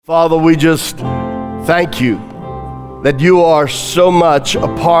Father, we just thank you that you are so much a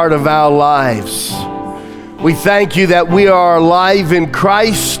part of our lives. We thank you that we are alive in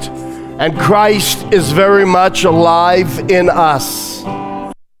Christ, and Christ is very much alive in us.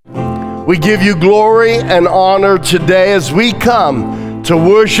 We give you glory and honor today as we come to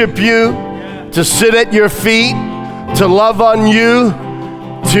worship you, to sit at your feet, to love on you,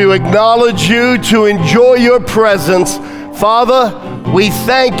 to acknowledge you, to enjoy your presence. Father, we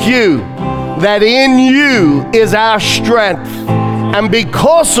thank you that in you is our strength, and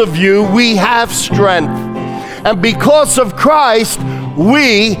because of you we have strength, and because of Christ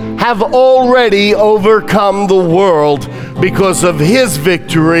we have already overcome the world because of his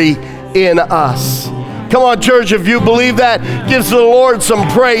victory in us. Come on, church, if you believe that, give the Lord some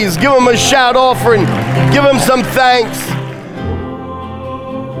praise, give him a shout offering, give him some thanks.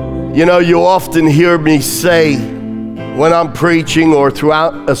 You know, you often hear me say when I'm preaching or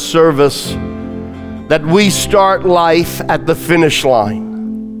throughout a service that we start life at the finish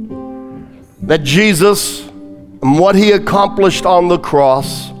line. That Jesus and what he accomplished on the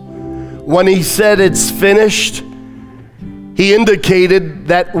cross, when he said it's finished, he indicated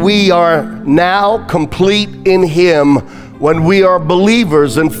that we are now complete in him when we are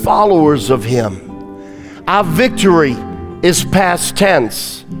believers and followers of him. Our victory is past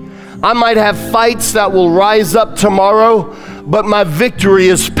tense. I might have fights that will rise up tomorrow, but my victory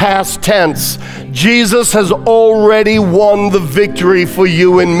is past tense. Jesus has already won the victory for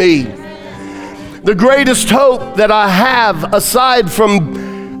you and me. The greatest hope that I have, aside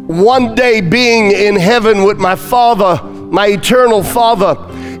from one day being in heaven with my Father, my eternal Father,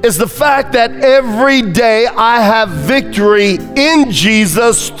 is the fact that every day I have victory in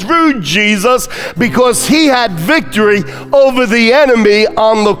Jesus, through Jesus, because he had victory over the enemy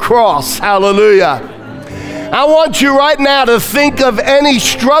on the cross. Hallelujah. I want you right now to think of any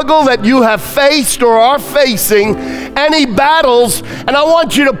struggle that you have faced or are facing, any battles, and I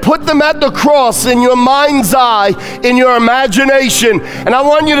want you to put them at the cross in your mind's eye, in your imagination, and I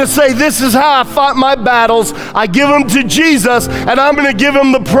want you to say, this is how I fight my battles. I give them to Jesus, and I'm going to give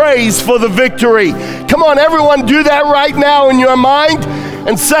him the praise for the victory. Come on, everyone, do that right now in your mind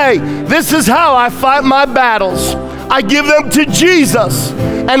and say, this is how I fight my battles. I give them to Jesus,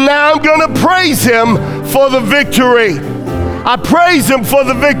 and now I'm going to praise him for the victory. I praise him for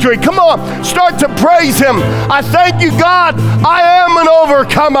the victory. Come on, start to praise him. I thank you, God, I am an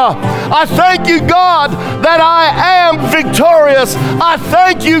overcomer. I thank you, God, that I am victorious. I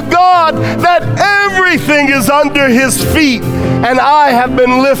thank you, God, that everything is under his feet, and I have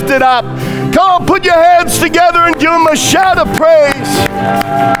been lifted up. Come on, put your hands together and give him a shout of praise.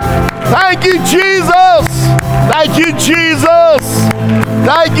 Thank you, Jesus. Thank you, Jesus.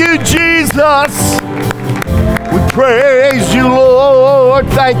 Thank you, Jesus. We praise you, Lord.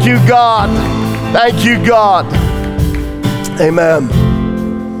 Thank you, God. Thank you, God. Amen.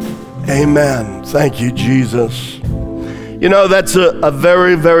 Amen. Thank you, Jesus. You know, that's a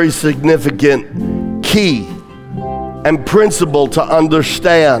very, very significant key and principle to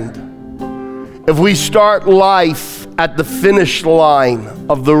understand. If we start life at the finish line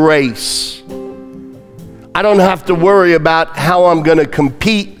of the race, I don't have to worry about how I'm going to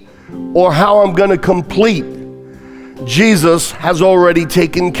compete or how I'm going to complete. Jesus has already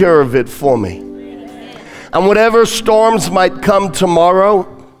taken care of it for me. And whatever storms might come tomorrow,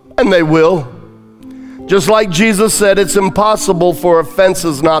 and they will, just like Jesus said, it's impossible for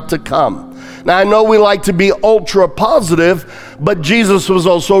offenses not to come. Now, I know we like to be ultra positive, but Jesus was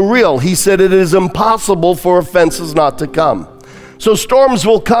also real. He said it is impossible for offenses not to come. So storms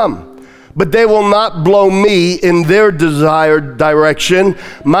will come, but they will not blow me in their desired direction.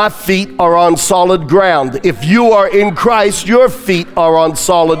 My feet are on solid ground. If you are in Christ, your feet are on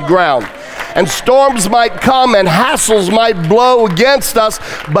solid ground. And storms might come and hassles might blow against us,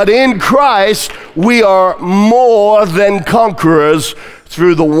 but in Christ, we are more than conquerors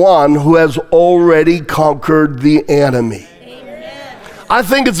through the one who has already conquered the enemy. Amen. I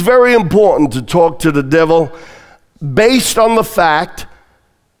think it's very important to talk to the devil based on the fact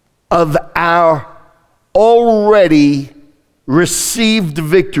of our already received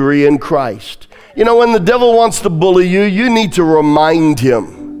victory in Christ. You know, when the devil wants to bully you, you need to remind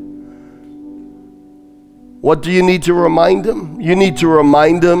him. What do you need to remind him? You need to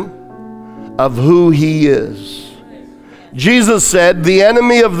remind him of who he is. Jesus said, the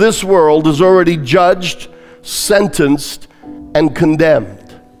enemy of this world is already judged, sentenced, and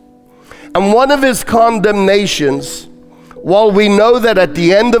condemned. And one of his condemnations, while we know that at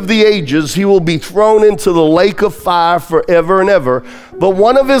the end of the ages he will be thrown into the lake of fire forever and ever, but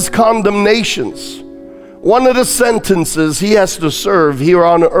one of his condemnations One of the sentences he has to serve here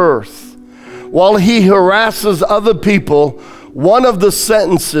on earth, while he harasses other people, one of the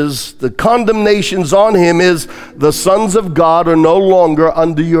sentences, the condemnations on him is, the sons of God are no longer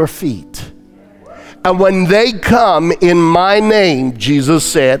under your feet. And when they come in my name, Jesus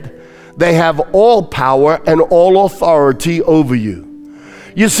said, they have all power and all authority over you.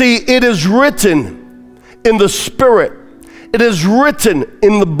 You see, it is written in the Spirit. It is written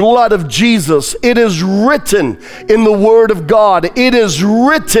in the blood of Jesus. It is written in the Word of God. It is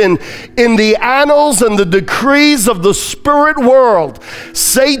written in the annals and the decrees of the spirit world.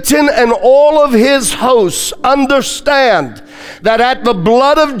 Satan and all of his hosts understand that at the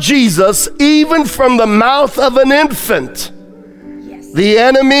blood of Jesus, even from the mouth of an infant, the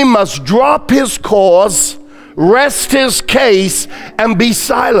enemy must drop his cause, rest his case, and be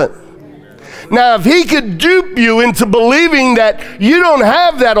silent. Now, if he could dupe you into believing that you don't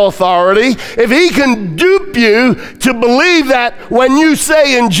have that authority, if he can dupe you to believe that when you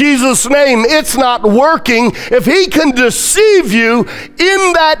say in Jesus' name, it's not working, if he can deceive you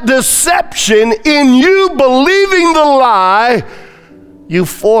in that deception, in you believing the lie, you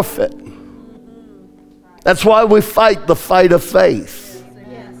forfeit. That's why we fight the fight of faith.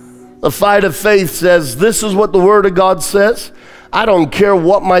 The fight of faith says, this is what the Word of God says. I don't care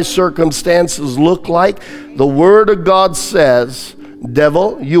what my circumstances look like. The Word of God says,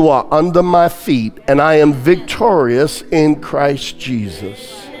 devil, you are under my feet, and I am victorious in Christ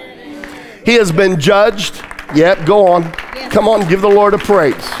Jesus. He has been judged. Yep, go on. Come on, give the Lord a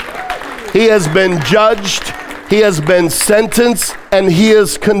praise. He has been judged, he has been sentenced, and he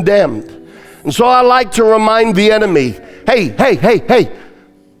is condemned. And so I like to remind the enemy, hey,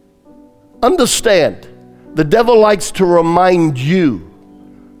 understand. The devil likes to remind you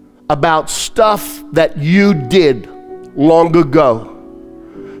about stuff that you did long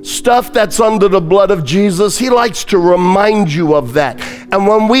ago. Stuff that's under the blood of Jesus. He likes to remind you of that. And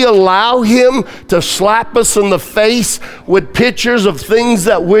when we allow him to slap us in the face with pictures of things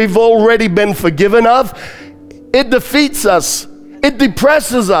that we've already been forgiven of, it defeats us. It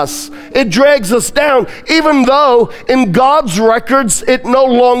depresses us. It drags us down, even though in God's records it no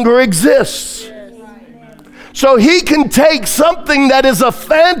longer exists. So he can take something that is a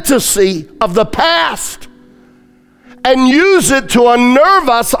fantasy of the past and use it to unnerve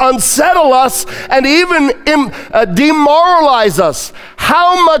us, unsettle us, and even demoralize us.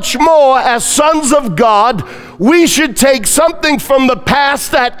 How much more as sons of God, we should take something from the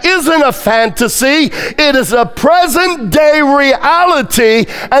past that isn't a fantasy, it is a present day reality,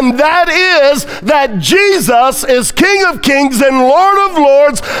 and that is that Jesus is King of Kings and Lord of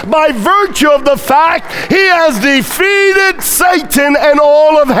Lords by virtue of the fact he has defeated Satan and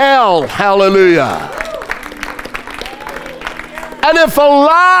all of hell. Hallelujah. And if a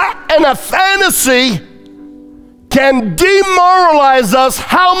lie and a fantasy can demoralize us,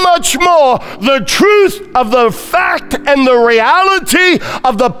 how much more the truth of the fact and the reality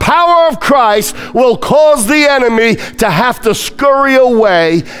of the power of Christ will cause the enemy to have to scurry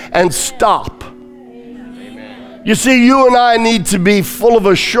away and stop. Amen. You see, you and I need to be full of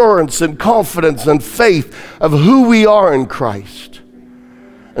assurance and confidence and faith of who we are in Christ.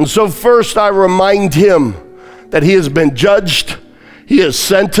 And so first I remind him that he has been judged, he is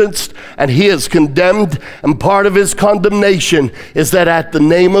sentenced, and he is condemned. And part of his condemnation is that at the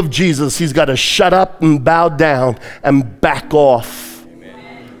name of Jesus, he's got to shut up and bow down and back off.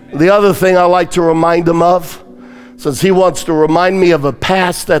 Amen. The other thing I like to remind him of, since he wants to remind me of a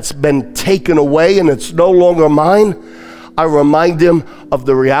past that's been taken away and it's no longer mine, I remind him of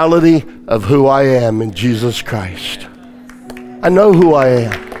the reality of who I am in Jesus Christ. I know who I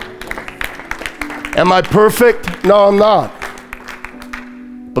am. Am I perfect? No, I'm not.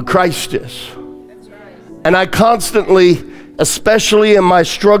 But Christ is. And I constantly, especially in my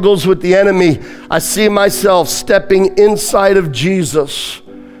struggles with the enemy, I see myself stepping inside of Jesus.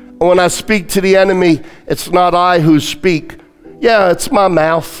 And when I speak to the enemy, it's not I who speak. Yeah, it's my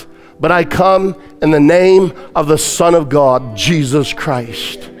mouth. But I come in the name of the Son of God, Jesus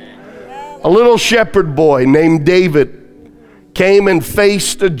Christ. A little shepherd boy named David came and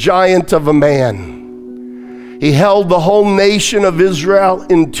faced a giant of a man. He held the whole nation of Israel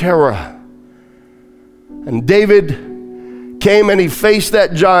in terror. And David came and he faced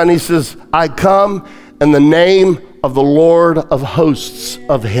that giant. He says, I come in the name of the Lord of hosts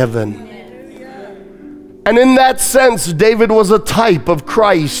of heaven. And in that sense, David was a type of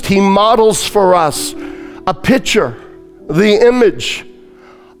Christ. He models for us a picture, the image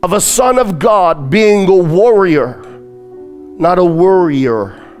of a son of God being a warrior, not a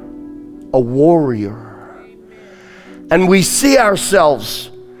worrier, a warrior. And we see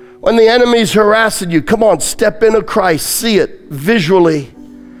ourselves When the enemy's harassing you, come on, step into Christ, see it visually.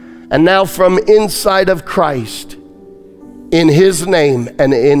 And now from inside of Christ, in his name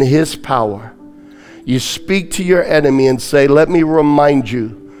and in his power, you speak to your enemy and say, let me remind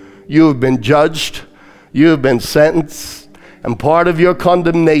you, you have been judged, you have been sentenced, and part of your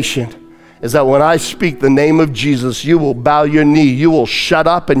condemnation is that when I speak the name of Jesus, you will bow your knee, you will shut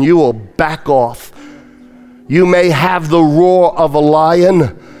up, and you will back off. You may have the roar of a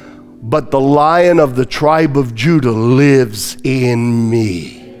lion, but the Lion of the tribe of Judah lives in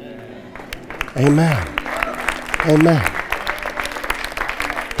me. Amen. Amen.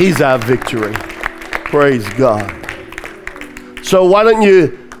 He's our victory. Praise God. So why don't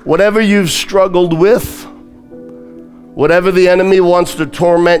you, whatever you've struggled with, whatever the enemy wants to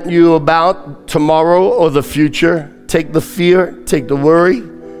torment you about tomorrow or the future, take the fear, take the worry,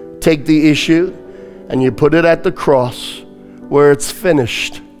 take the issue, and you put it at the cross where it's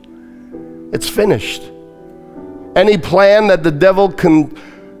finished. It's finished. Any plan that the devil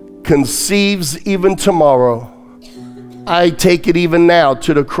conceives even tomorrow, I take it even now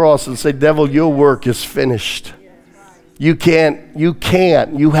to the cross and say, devil, your work is finished. You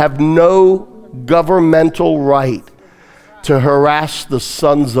have no governmental right to harass the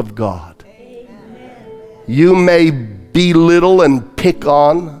sons of God. You may belittle and pick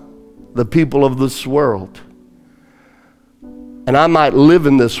on the people of this world. And I might live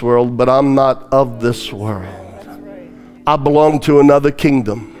in this world, but I'm not of this world. I belong to another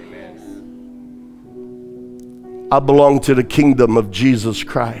kingdom. I belong to the kingdom of Jesus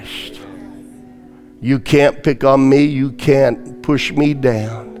Christ. You can't pick on me. You can't push me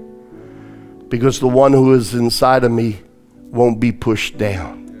down, because the one who is inside of me won't be pushed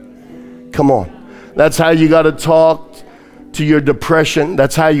down. Come on. That's how you got to talk to your depression.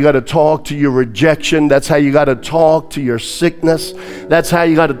 That's how you got to talk to your rejection. That's how you got to talk to your sickness. That's how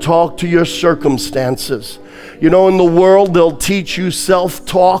you got to talk to your circumstances. You know, in the world, they'll teach you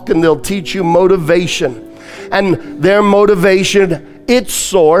self-talk and they'll teach you motivation. And their motivation, its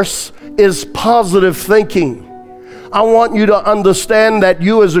source, is positive thinking. I want you to understand that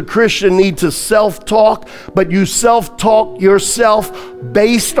you as a Christian need to self-talk, but you self-talk yourself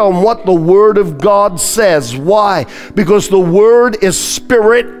based on what the Word of God says. Why? Because the Word is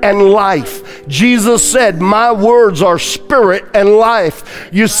spirit and life. Jesus said, my words are spirit and life.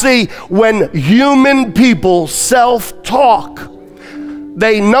 You see, when human people self-talk,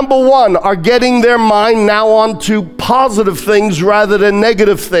 they, number one, are getting their mind now onto positive things rather than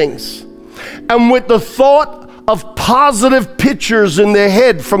negative things. And with the thought of positive pictures in their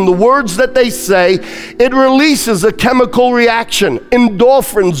head from the words that they say, it releases a chemical reaction.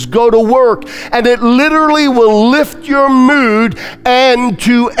 Endorphins go to work, and it literally will lift your mood and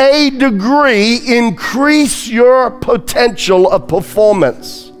to a degree increase your potential of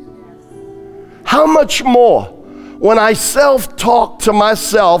performance. How much more when I self-talk to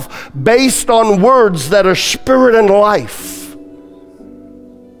myself based on words that are spirit and life?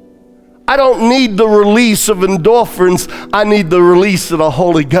 I don't need the release of endorphins. I need the release of the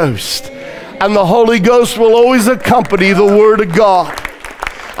Holy Ghost. And the Holy Ghost will always accompany the Word of God.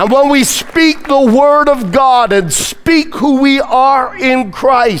 And when we speak the Word of God and speak who we are in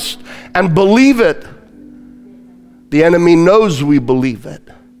Christ and believe it, the enemy knows we believe it.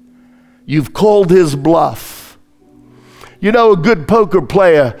 You've called his bluff. You know, a good poker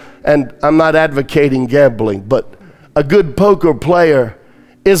player, and I'm not advocating gambling, but a good poker player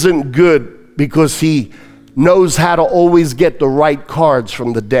isn't good because he knows how to always get the right cards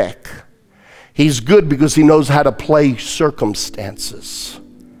from the deck. He's good because he knows how to play circumstances.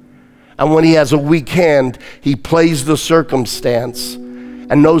 And when he has a weak hand, he plays the circumstance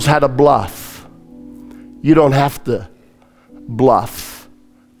and knows how to bluff. You don't have to bluff.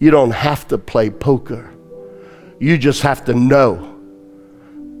 You don't have to play poker. You just have to know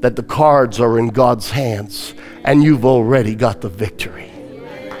that the cards are in God's hands and you've already got the victory.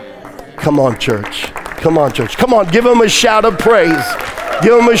 Come on, church. Come on, church. Come on, give him a shout of praise.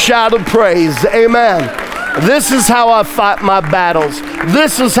 Give him a shout of praise. Amen. This is how I fight my battles.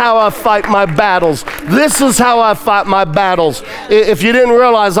 This is how I fight my battles. This is how I fight my battles. If you didn't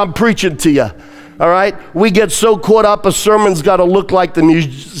realize, I'm preaching to you. All right? We get so caught up, a sermon's got to look like the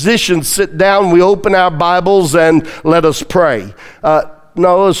musicians sit down, we open our Bibles, and let us pray.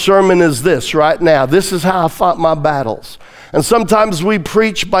 No, a sermon is this right now. This is how I fight my battles. And sometimes we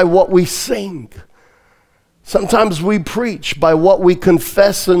preach by what we sing. Sometimes we preach by what we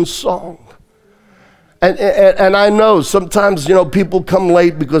confess in song. And I know sometimes, you know, people come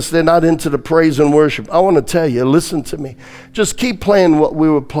late because they're not into the praise and worship. I want to tell you, listen to me. Just keep playing what we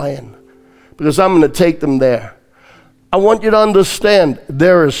were playing, because I'm going to take them there. I want you to understand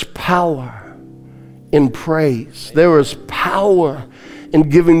there is power in praise. There is power in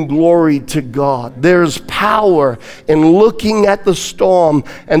giving glory to God. There's power in looking at the storm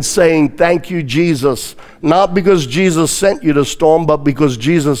and saying, thank you, Jesus. Not because Jesus sent you the storm, but because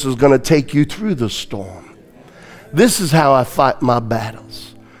Jesus is going to take you through the storm. This is how I fight my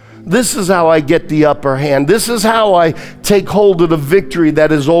battles. This is how I get the upper hand. This is how I take hold of the victory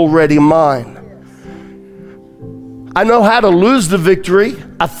that is already mine. I know how to lose the victory.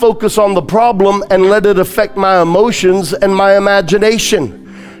 I focus on the problem and let it affect my emotions and my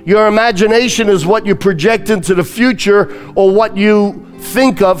imagination. Your imagination is what you project into the future or what you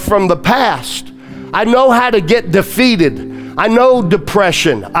think of from the past. I know how to get defeated. I know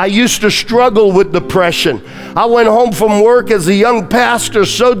depression. I used to struggle with depression. I went home from work as a young pastor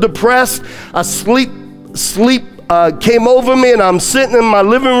so depressed, sleep came over me, and I'm sitting in my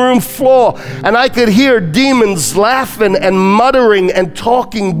living room floor, and I could hear demons laughing and muttering and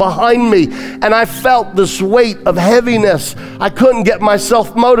talking behind me, and I felt this weight of heaviness. I couldn't get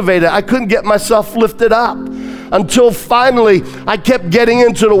myself motivated. I couldn't get myself lifted up. Until finally, I kept getting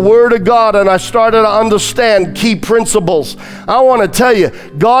into the Word of God and I started to understand key principles. I want to tell you,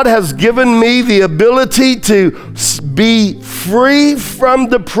 God has given me the ability to be free from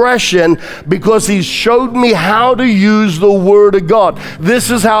depression because He's showed me how to use the Word of God.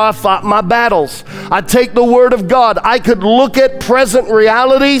 This is how I fought my battles. I take the Word of God. I could look at present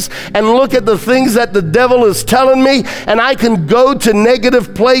realities and look at the things that the devil is telling me, and I can go to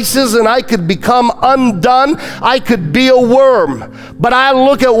negative places and I could become undone. I could be a worm, but I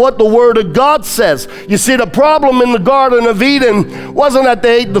look at what the Word of God says. You see, the problem in the Garden of Eden wasn't that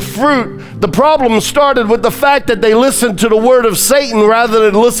they ate the fruit. The problem started with the fact that they listened to the word of Satan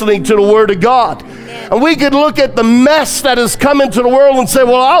rather than listening to the Word of God. And we could look at the mess that has come into the world and say,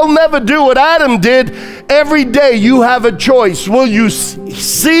 well, I'll never do what Adam did. Every day you have a choice. Will you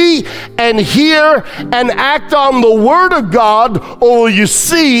see and hear and act on the Word of God, or will you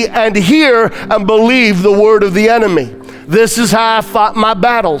see and hear and believe the word of the enemy? This is how I fought my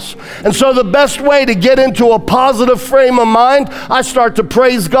battles. And so the best way to get into a positive frame of mind, I start to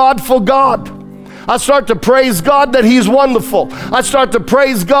praise God for God. I start to praise God that He's wonderful. I start to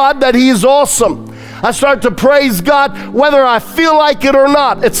praise God that He is awesome. I start to praise God whether I feel like it or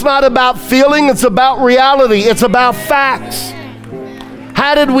not. It's not about feeling, it's about reality. It's about facts.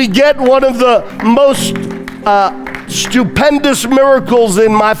 How did we get one of the most stupendous miracles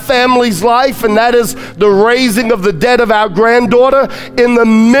in my family's life, and that is the raising of the dead of our granddaughter in the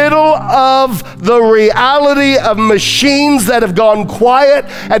middle of the reality of machines that have gone quiet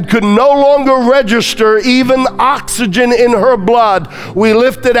and could no longer register even oxygen in her blood. We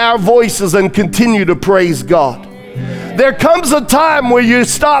lifted our voices and continue to praise God. There comes a time where you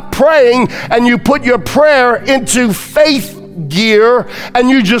stop praying and you put your prayer into faith gear and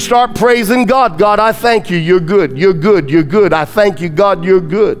you just start praising God. God, I thank you. You're good. You're good. You're good. I thank you, God, you're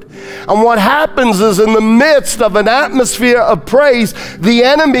good. And what happens is in the midst of an atmosphere of praise, the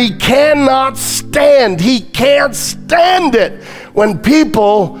enemy cannot stand. He can't stand it when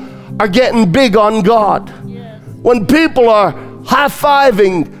people are getting big on God. When people are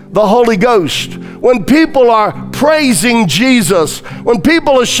high-fiving the Holy Ghost. When people are praising Jesus. When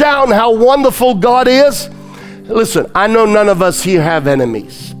people are shouting how wonderful God is. Listen, I know none of us here have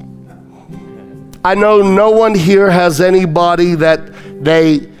enemies. I know no one here has anybody that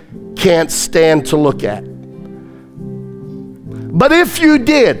they can't stand to look at. But if you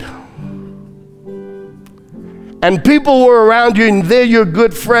did, and people were around you and they're your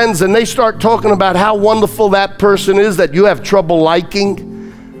good friends and they start talking about how wonderful that person is that you have trouble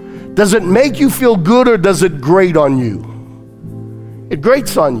liking, does it make you feel good or does it grate on you? It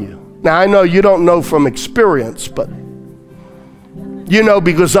grates on you. Now, I know you don't know from experience, but you know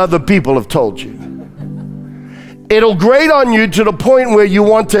because other people have told you. It'll grate on you to the point where you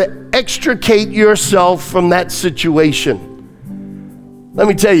want to extricate yourself from that situation. Let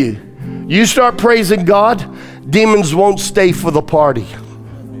me tell you, you start praising God, demons won't stay for the party.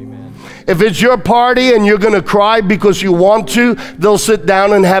 If it's your party and you're going to cry because you want to, they'll sit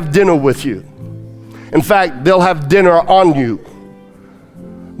down and have dinner with you. In fact, they'll have dinner on you.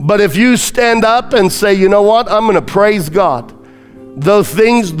 But if you stand up and say, you know what, I'm going to praise God. Though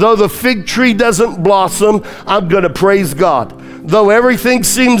the fig tree doesn't blossom, I'm going to praise God. Though everything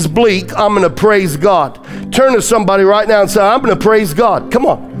seems bleak, I'm going to praise God. Turn to somebody right now and say, I'm going to praise God. Come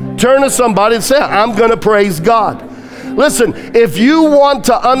on. Turn to somebody and say, I'm going to praise God. Listen, if you want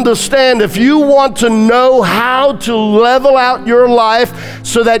to understand, if you want to know how to level out your life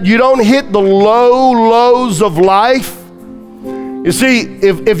so that you don't hit the lows of life, You see,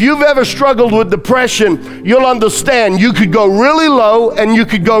 if you've ever struggled with depression, you'll understand you could go really low and you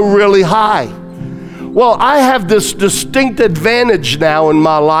could go really high. Well, I have this distinct advantage now in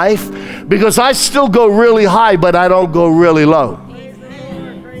my life because I still go really high, but I don't go really low.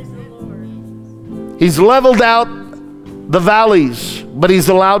 He's leveled out the valleys, but he's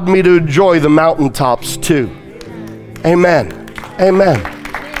allowed me to enjoy the mountaintops too. Amen. Amen.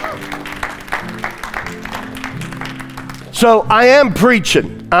 So I am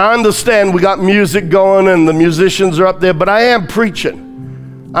preaching. I understand we got music going and the musicians are up there, but I am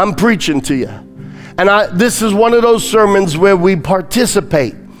preaching. I'm preaching to you. And this is one of those sermons where we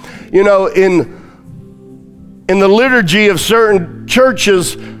participate. You know, in the liturgy of certain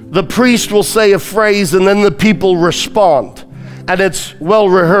churches, the priest will say a phrase and then the people respond. And it's well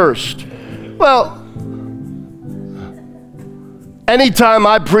rehearsed. Well, anytime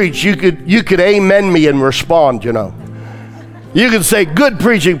I preach, you could amen me and respond, you know. You can say, good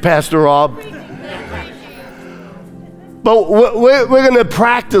preaching, Pastor Rob. But we're going to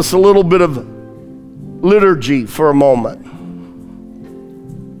practice a little bit of liturgy for a moment.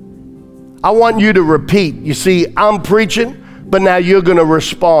 I want you to repeat. You see, I'm preaching, but now you're going to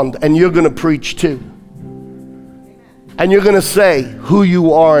respond and you're going to preach too. And you're going to say who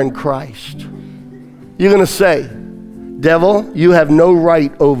you are in Christ. You're going to say, devil, you have no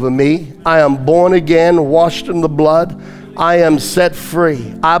right over me. I am born again, washed in the blood. I am set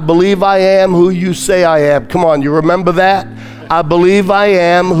free. I believe I am who you say I am. Come on, you remember that? I believe I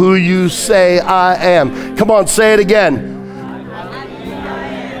am who you say I am. Come on, say it again.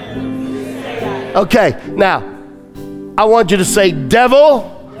 Okay, now, I want you to say,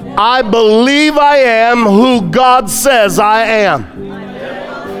 devil, I believe I am who God says I am.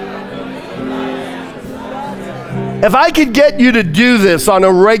 If I could get you to do this on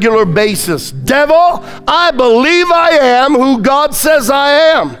a regular basis, devil, I believe I am who God says I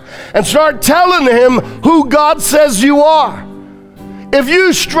am, and start telling him who God says you are. If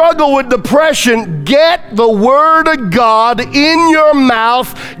you struggle with depression, get the Word of God in your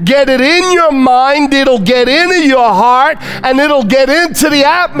mouth, get it in your mind, it'll get into your heart, and it'll get into the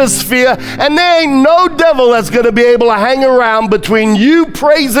atmosphere, and there ain't no devil that's going to be able to hang around between you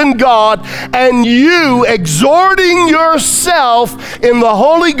praising God and you exhorting yourself in the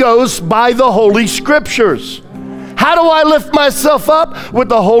Holy Ghost by the Holy Scriptures. How do I lift myself up? With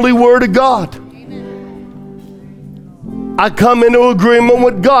the Holy Word of God. I come into agreement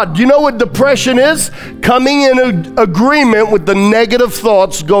with God. Do you know what depression is? Coming into agreement with the negative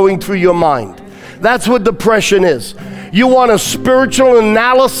thoughts going through your mind. That's what depression is. You want a spiritual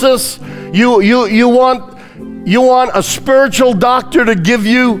analysis. You want a spiritual doctor to give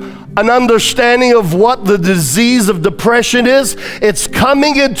you an understanding of what the disease of depression is. It's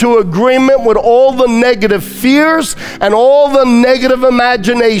coming into agreement with all the negative fears and all the negative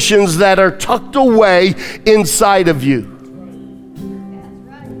imaginations that are tucked away inside of you.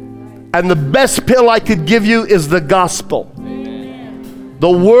 And the best pill I could give you is the gospel. The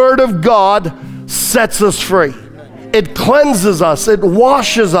Word of God sets us free. It cleanses us. It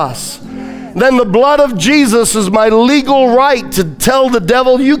washes us. Then the blood of Jesus is my legal right to tell the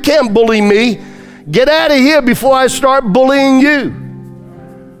devil, you can't bully me. Get out of here before I start bullying you.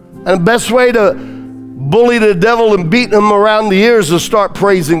 And the best way to bully the devil and beat him around the ears is start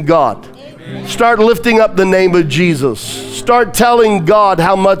praising God. Start lifting up the name of Jesus. Start telling God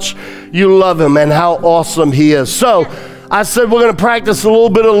how much you love him and how awesome he is. So I said we're going to practice a little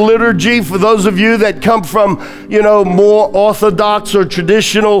bit of liturgy for those of you that come from, more orthodox or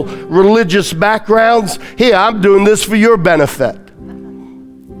traditional religious backgrounds. Here, I'm doing this for your benefit.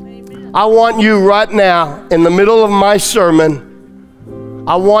 I want you right now, in the middle of my sermon,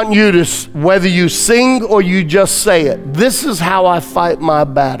 I want you to, whether you sing or you just say it, this is how I fight my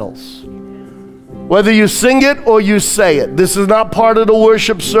battles. Whether you sing it or you say it. This is not part of the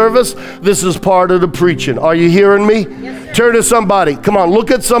worship service. This is part of the preaching. Are you hearing me? Yes, turn to somebody. Come on, look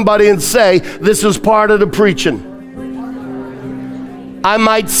at somebody and say, this is part of the preaching. I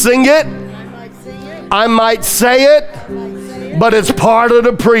might sing it. I might say it. But it's part of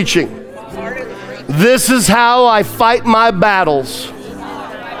the preaching. This is how I fight my battles.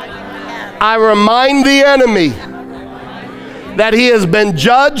 I remind the enemy that he has been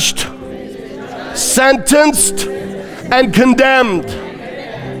judged, sentenced, and condemned.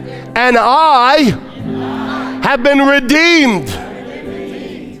 And I have been redeemed,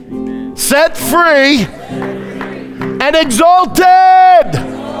 set free, and exalted.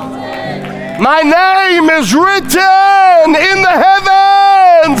 My name is written in the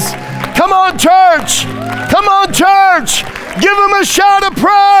heavens. Come on, church. Come on, church. Give him a shout of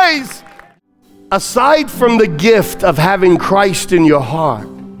praise. aside from the gift of having Christ in your heart,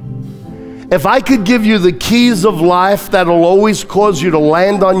 if I could give you the keys of life that'll always cause you to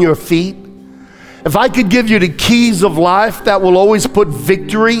land on your feet, if I could give you the keys of life that will always put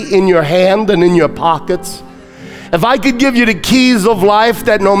victory in your hand and in your pockets, if I could give you the keys of life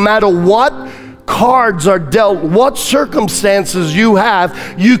that no matter what cards are dealt, what circumstances you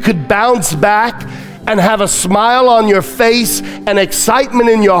have, you could bounce back and have a smile on your face and excitement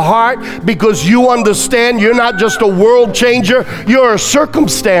in your heart because you understand you're not just a world changer, you're a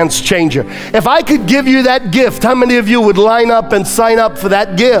circumstance changer. If I could give you that gift, how many of you would line up and sign up for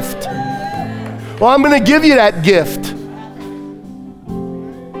that gift? Well, I'm going to give you that gift.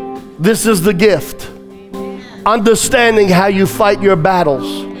 This is the gift. Understanding how you fight your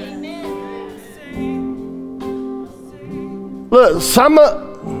battles. Look,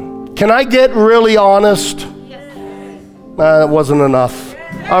 can I get really honest? That wasn't enough.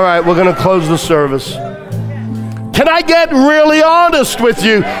 All right, we're going to close the service. Can I get really honest with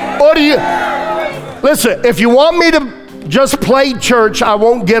you? Or do you... Listen, if you want me to just play church, I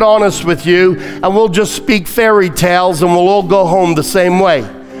won't get honest with you, and we'll just speak fairy tales, and we'll all go home the same way.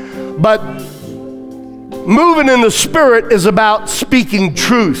 But moving in the Spirit is about speaking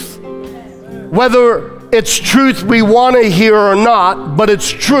truth. Whether it's truth we want to hear or not, but it's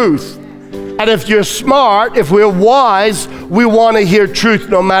truth. And if you're smart, if we're wise, we want to hear truth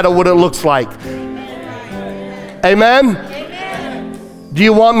no matter what it looks like. Amen? Amen. Do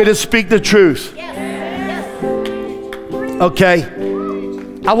you want me to speak the truth? Yes. Okay.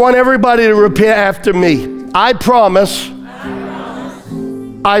 I want everybody to repeat after me. I promise.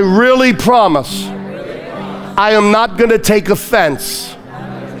 I really promise. I am not going to take offense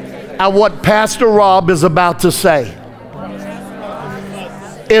at what Pastor Rob is about to say.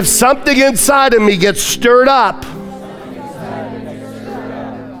 If something inside of me gets stirred up,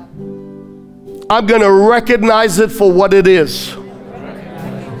 I'm going to recognize it for what it is.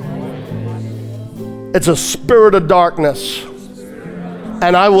 It's a spirit of darkness,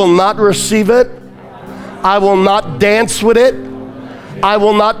 and I will not receive it. I will not dance with it. I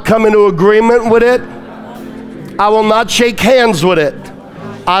will not come into agreement with it. I will not shake hands with it.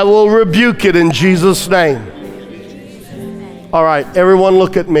 I will rebuke it in Jesus' name. All right, everyone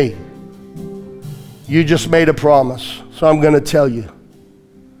look at me. You just made a promise, so I'm going to tell you.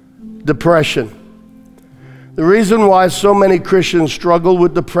 Depression. The reason why so many Christians struggle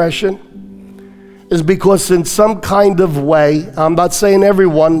with depression is because in some kind of way, I'm not saying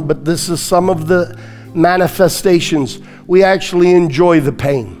everyone, but this is some of the manifestations, we actually enjoy the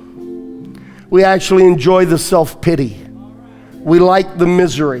pain. We actually enjoy the self-pity. We like the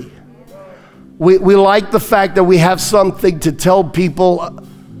misery. We like the fact that we have something to tell people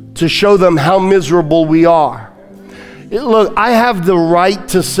to show them how miserable we are. Look, I have the right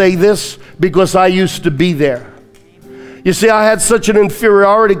to say this because I used to be there. You see, I had such an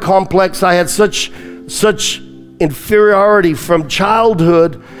inferiority complex. I had such inferiority from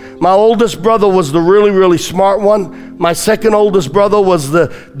childhood. My oldest brother was the really, really smart one. My second oldest brother was the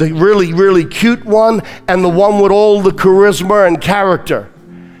really, really cute one, and the one with all the charisma and character.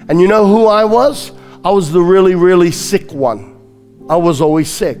 And you know who I was? I was the really, really sick one. I was always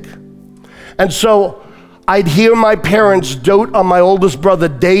sick. And so I'd hear my parents dote on my oldest brother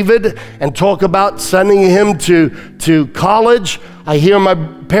David and talk about sending him to college. I hear my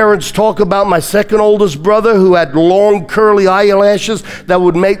parents talk about my second oldest brother who had long curly eyelashes that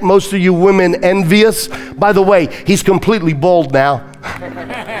would make most of you women envious. By the way, he's completely bald now.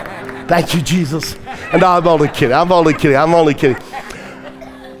 Thank you, Jesus. And I'm only kidding.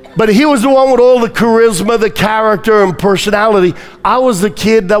 But he was the one with all the charisma, the character, and personality. I was the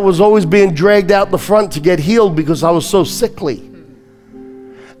kid that was always being dragged out the front to get healed because I was so sickly.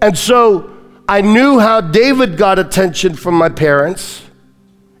 And so I knew how David got attention from my parents.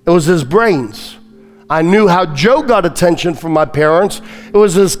 It was his brains. I knew how Joe got attention from my parents. It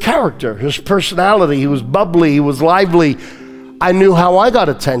was his character, his personality. He was bubbly, he was lively. I knew how I got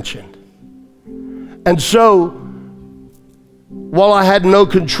attention. And so, while I had no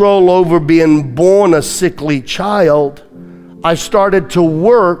control over being born a sickly child, I started to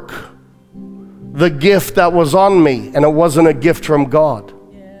work the gift that was on me, and it wasn't a gift from God.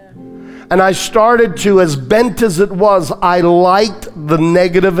 And I started to, as bent as it was, I liked the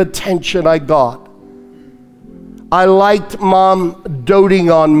negative attention I got. I liked mom doting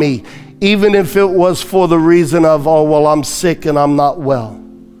on me, even if it was for the reason of, oh, well, I'm sick and I'm not well.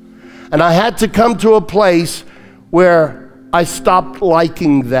 And I had to come to a place where I stopped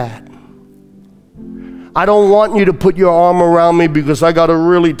liking that. I don't want you to put your arm around me because I got a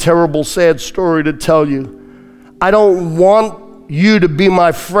really terrible, sad story to tell you. I don't want you to be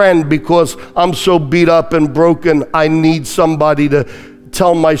my friend because I'm so beat up and broken. I need somebody to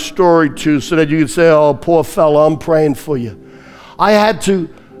tell my story to so that you can say, oh, poor fella, I'm praying for you. I had to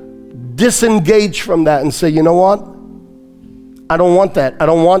disengage from that and say, you know what? I don't want that. I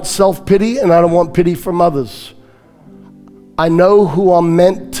don't want self-pity, and I don't want pity from others. I know who I'm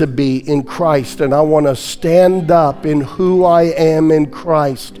meant to be in Christ, and I want to stand up in who I am in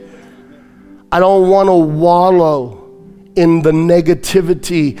Christ. I don't want to wallow in the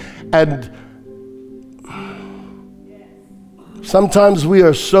negativity, and sometimes we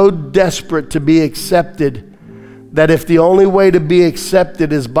are so desperate to be accepted that if the only way to be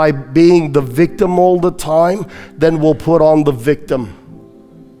accepted is by being the victim all the time, then we'll put on the victim.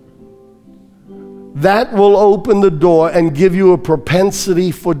 That will open the door and give you a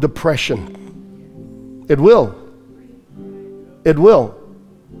propensity for depression. It will. It will.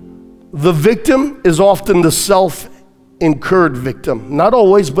 The victim is often the self-incurred victim. Not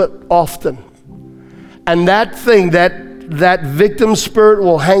always, but often. And that thing, that victim spirit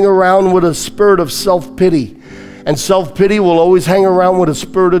will hang around with a spirit of self-pity. And self-pity will always hang around with a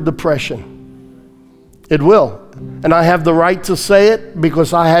spirit of depression. It will. And I have the right to say it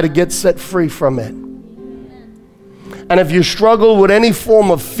because I had to get set free from it. And if you struggle with any form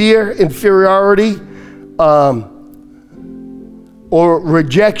of fear, inferiority, or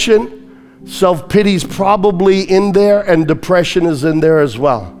rejection, self-pity is probably in there, and depression is in there as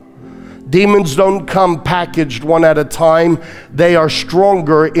well. Demons don't come packaged one at a time. They are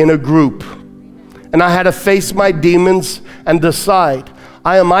stronger in a group. And I had to face my demons and decide,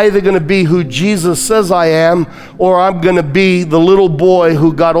 I am either going to be who Jesus says I am, or I'm going to be the little boy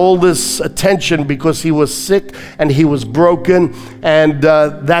who got all this attention because he was sick and he was broken, and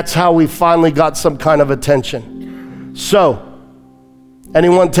that's how we finally got some kind of attention. So,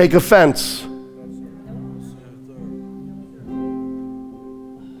 anyone take offense?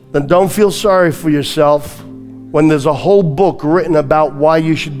 Then don't feel sorry for yourself when there's a whole book written about why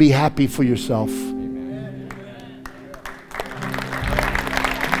you should be happy for yourself.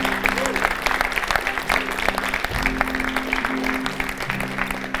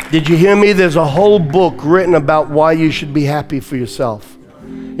 Did you hear me? There's a whole book written about why you should be happy for yourself.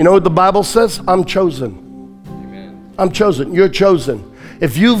 You know what the Bible says? I'm chosen. Amen. I'm chosen. You're chosen.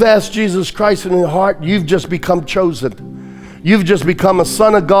 If you've asked Jesus Christ in your heart, you've just become chosen. You've just become a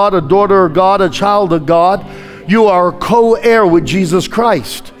son of God, a daughter of God, a child of God. You are a co-heir with Jesus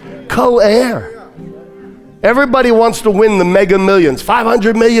Christ. Co-heir. Everybody wants to win the mega millions.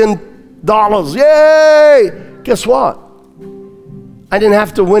 $500 million. Yay! Guess what? I didn't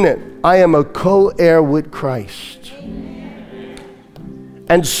have to win it. I am a co-heir with Christ.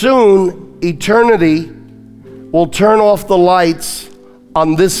 And soon, eternity will turn off the lights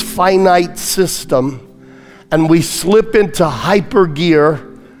on this finite system, and we slip into hyper gear,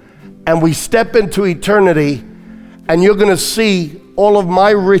 and we step into eternity, and you're going to see all of my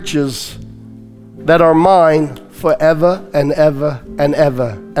riches that are mine forever and ever and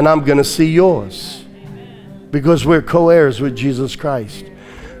ever. And I'm going to see yours. Because we're co-heirs with Jesus Christ.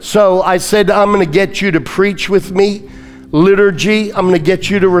 So I said, I'm going to get you to preach with me. Liturgy, I'm going to get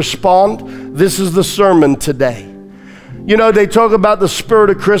you to respond. This is the sermon today. You know, they talk about the spirit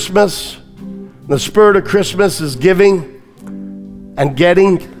of Christmas. The spirit of Christmas is giving and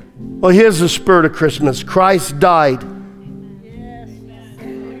getting. Well, here's the spirit of Christmas. Christ died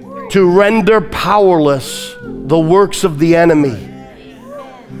to render powerless the works of the enemy.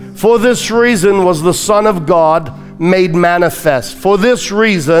 For this reason was the Son of God made manifest. For this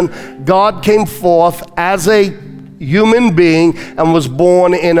reason, God came forth as a human being and was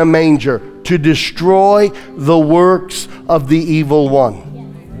born in a manger to destroy the works of the evil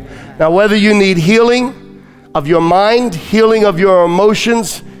one. Now, whether you need healing of your mind, healing of your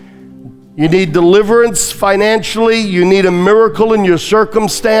emotions, you need deliverance financially, you need a miracle in your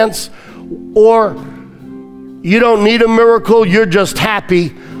circumstance, or you don't need a miracle, you're just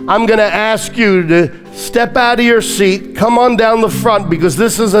happy, I'm going to ask you to step out of your seat, come on down the front, because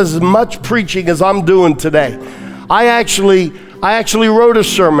this is as much preaching as I'm doing today. I actually wrote a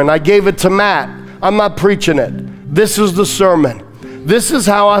sermon. I gave it to Matt. I'm not preaching it. This is the sermon. This is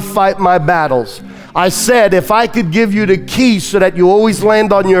how I fight my battles. I said, if I could give you the key so that you always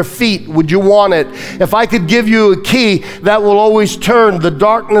land on your feet, would you want it? If I could give you a key that will always turn the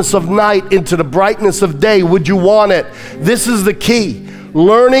darkness of night into the brightness of day, would you want it? This is the key.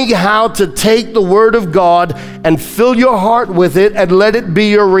 learning how to take the Word of God and fill your heart with it and let it be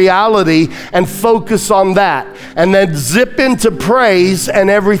your reality and focus on that. And then zip into praise and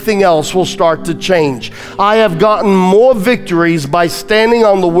everything else will start to change. I have gotten more victories by standing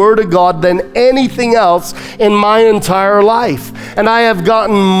on the Word of God than anything else in my entire life. And I have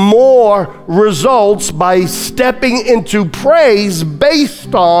gotten more results by stepping into praise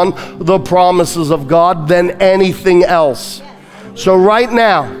based on the promises of God than anything else. So right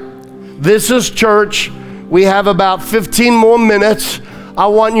now, this is church. We have about 15 more minutes. I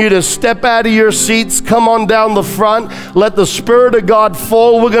want you to step out of your seats, come on down the front, let the Spirit of God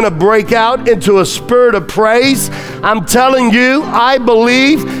fall. We're going to break out into a spirit of praise. I'm telling you, I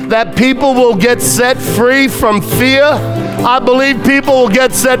believe that people will get set free from fear. I believe people will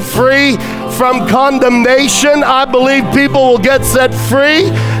get set free from condemnation. I believe people will get set free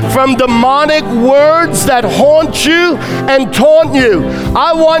from demonic words that haunt you and taunt you.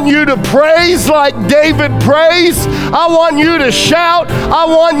 I want you to praise like David praised. I want you to shout. I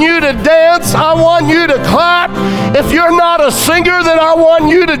want you to dance. I want you to clap. If you're not a singer, then I want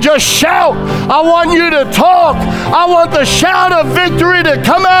you to just shout. I want you to talk. I want the shout of victory to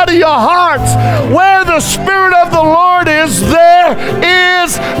come out of your hearts. Where the Spirit of the Lord is, there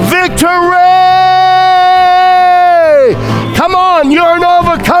is victory. Come on, you're an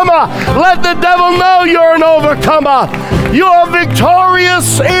overcomer. Let the devil know you're an overcomer. You are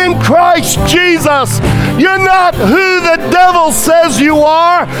victorious in Christ Jesus. You're not who the devil says you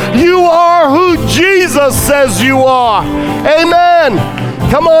are. You are who Jesus says you are. Amen.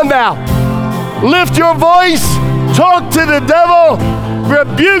 Come on now. Lift your voice. Talk to the devil.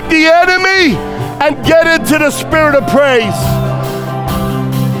 Rebuke the enemy. And get into the spirit of praise.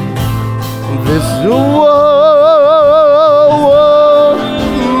 This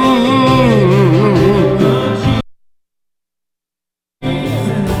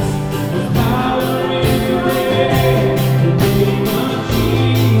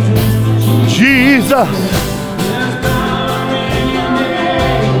Jesus,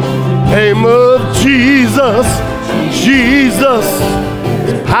 name of Jesus, Jesus,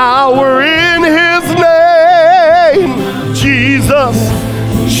 power in His name, Jesus,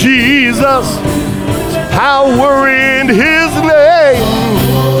 Jesus, power in His name,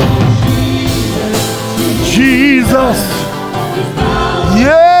 Jesus,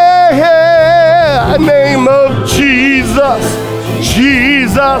 yeah, name of Jesus,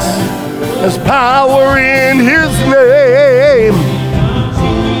 Jesus, there's power in His name.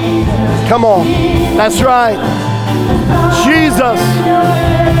 Come on, that's right, Jesus.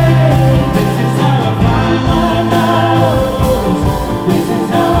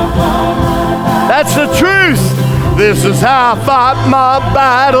 That's the truth. This is how I fight my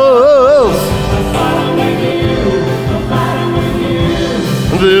battles.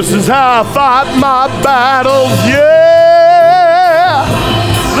 This is how I fight my battles. Yeah.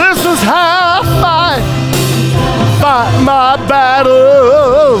 This is how I fight my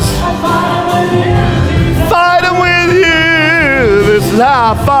battles. Fight them with you. This is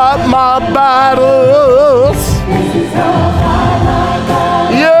how I fight my battles.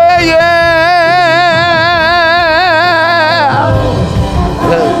 Yeah, yeah.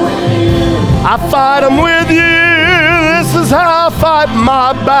 I fight them with you. This is how I fight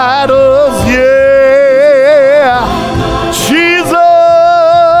my battles. Yeah. Jesus.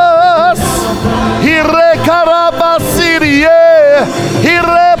 Hire karabasiri.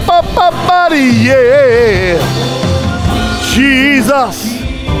 Hire papapari. Jesus.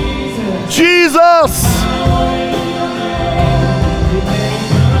 Jesus.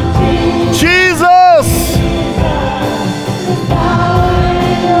 Jesus.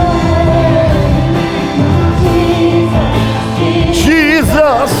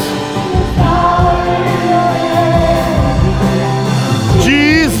 Jesus.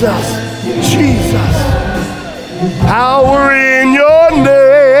 Jesus. Jesus. Power in your name.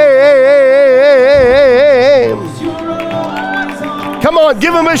 Come on,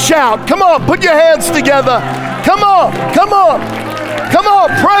 give him a shout. Come on, put your hands together. Come on, come on. Come on,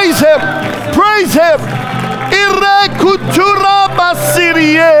 praise him. Praise him. Irekutura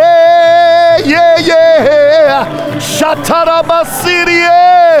basiri. Yeah, yeah. Shatara basiri.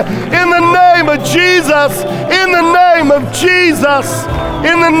 In the name of Jesus. In the name of Jesus.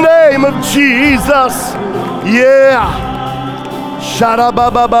 In the name of Jesus. Yeah.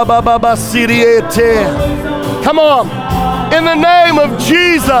 Sharababa basiri. Come on. In the name of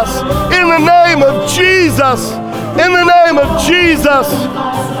Jesus. In the name of Jesus. In the name of Jesus.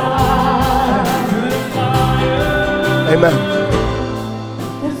 Amen.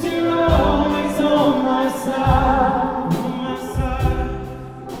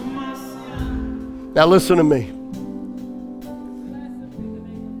 Now listen to me.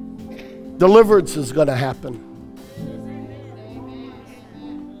 Deliverance is going to happen.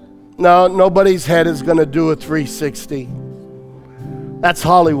 No, nobody's head is going to do a 360. That's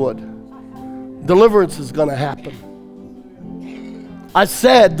Hollywood. Deliverance is going to happen. I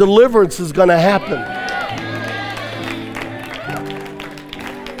said deliverance is going to happen.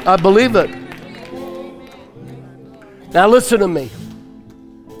 I believe it. Now listen to me.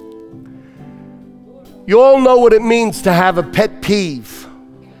 You all know what it means to have a pet peeve.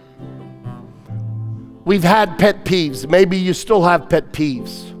 We've had pet peeves. Maybe you still have pet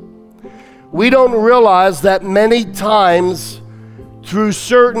peeves. We don't realize that many times through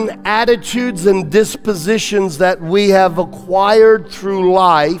certain attitudes and dispositions that we have acquired through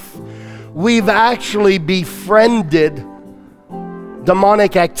life, we've actually befriended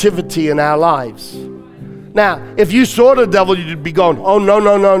demonic activity in our lives. Now, if you saw the devil, you'd be going, oh, no,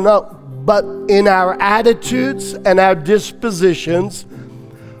 no, no, no. But in our attitudes and our dispositions,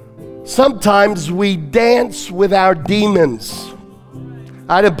 sometimes we dance with our demons.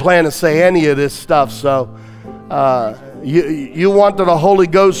 I didn't plan to say any of this stuff, so you wanted a Holy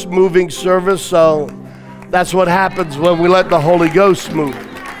Ghost moving service, so that's what happens when we let the Holy Ghost move.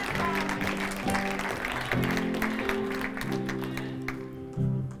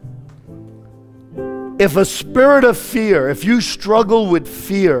 If a spirit of fear, if you struggle with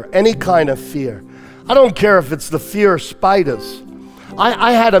fear, any kind of fear, I don't care if it's the fear of spiders.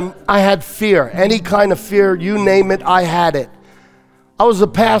 I had fear, any kind of fear, you name it, I had it. I was a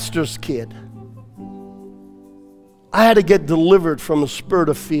pastor's kid. I had to get delivered from a spirit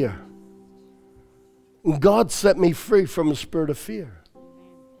of fear. And God set me free from a spirit of fear.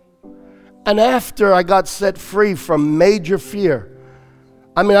 And after I got set free from major fear,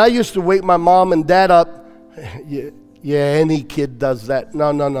 I mean, I used to wake my mom and dad up. Yeah, any kid does that.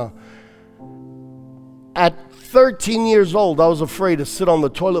 No. At 13 years old, I was afraid to sit on the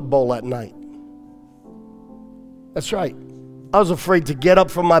toilet bowl at night. That's right. I was afraid to get up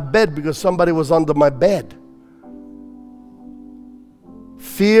from my bed because somebody was under my bed.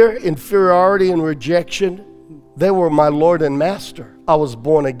 Fear, inferiority, and rejection, they were my Lord and Master. I was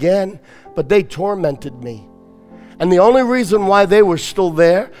born again, but they tormented me. And the only reason why they were still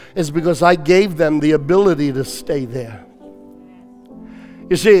there is because I gave them the ability to stay there.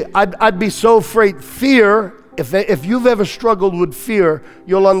 You see, I'd be so afraid. Fear, if you've ever struggled with fear,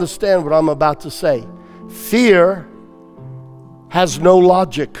 you'll understand what I'm about to say. Fear has no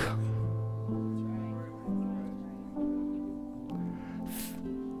logic.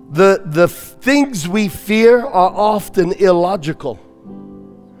 The things we fear are often illogical.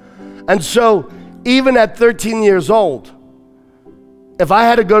 And so, even at 13 years old, if I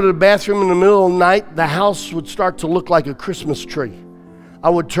had to go to the bathroom in the middle of the night, the house would start to look like a Christmas tree.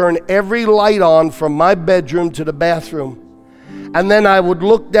 I would turn every light on from my bedroom to the bathroom, and then I would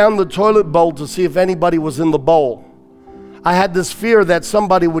look down the toilet bowl to see if anybody was in the bowl. I had this fear that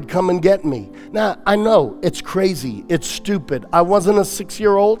somebody would come and get me. Now, I know it's crazy, it's stupid. I wasn't a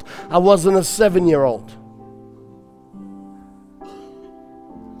 6-year-old, I wasn't a 7-year-old.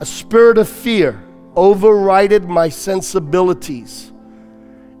 A spirit of fear overrided my sensibilities.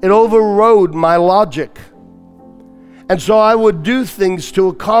 It overrode my logic. And so I would do things to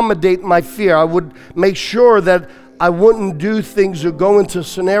accommodate my fear. I would make sure that I wouldn't do things or go into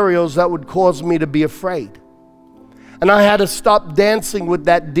scenarios that would cause me to be afraid. And I had to stop dancing with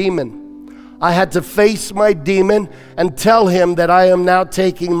that demon. I had to face my demon and tell him that I am now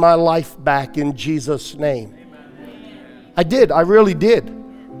taking my life back in Jesus' name. I did. I really did.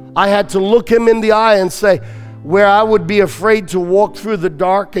 I had to look him in the eye and say, where I would be afraid to walk through the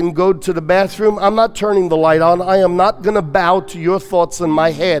dark and go to the bathroom, I'm not turning the light on. I am not going to bow to your thoughts in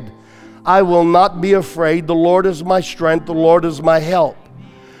my head. I will not be afraid. The Lord is my strength. The Lord is my help.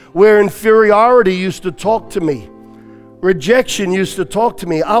 Where inferiority used to talk to me, rejection used to talk to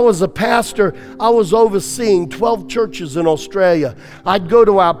me. I was a pastor. I was overseeing 12 churches in Australia. I'd go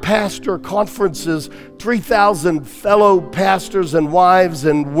to our pastor conferences, 3,000 fellow pastors and wives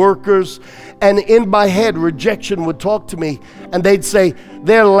and workers, and in my head, rejection would talk to me, and they'd say,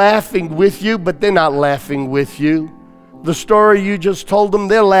 they're laughing with you, but they're not laughing with you. The story you just told them,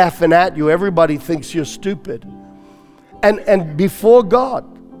 they're laughing at you. Everybody thinks you're stupid. And before God,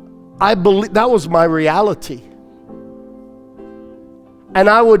 I believe that was my reality. And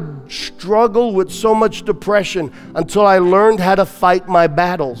I would struggle with so much depression until I learned how to fight my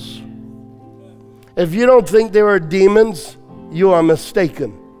battles. If you don't think there are demons, you are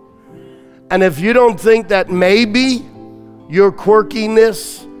mistaken. And if you don't think that maybe your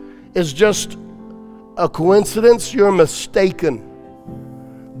quirkiness is just a coincidence, you're mistaken.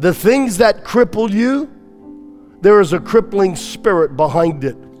 The things that cripple you, there is a crippling spirit behind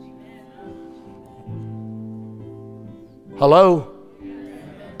it. Hello?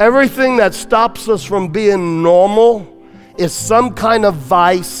 Everything that stops us from being normal is some kind of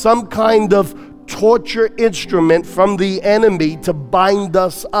vice, some kind of torture instrument from the enemy to bind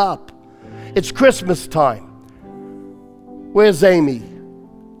us up. It's Christmas time. Where's Amy?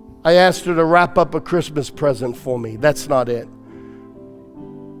 I asked her to wrap up a Christmas present for me. That's not it.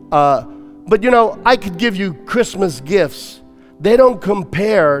 But you know, I could give you Christmas gifts. They don't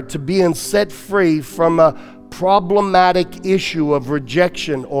compare to being set free from a problematic issue of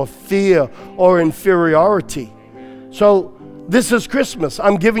rejection or fear or inferiority. So this is Christmas.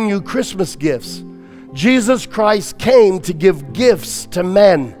 I'm giving you Christmas gifts. Jesus Christ came to give gifts to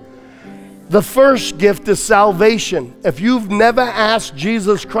men. The first gift is salvation. If you've never asked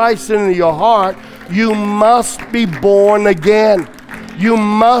Jesus Christ into your heart, you must be born again. You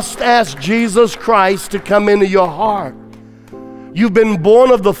must ask Jesus Christ to come into your heart. You've been born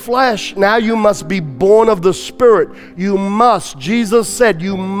of the flesh, now you must be born of the Spirit. You must, Jesus said,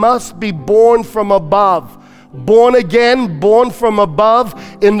 you must be born from above. Born again, born from above.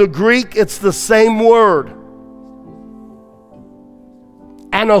 In the Greek, it's the same word.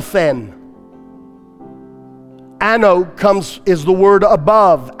 Anothen. Ano is the word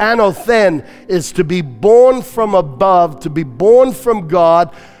above. Anothen is to be born from above, to be born from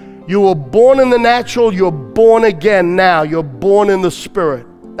God. You were born in the natural, you're born again now. You're born in the Spirit.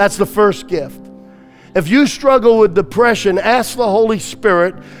 That's the first gift. If you struggle with depression, ask the Holy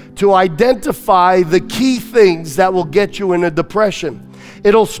Spirit to identify the key things that will get you in a depression.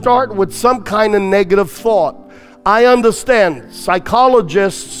 It'll start with some kind of negative thought. I understand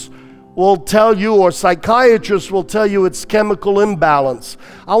psychologists will tell you, or psychiatrists will tell you, it's chemical imbalance.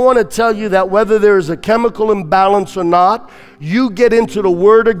 I want to tell you that whether there is a chemical imbalance or not, you get into the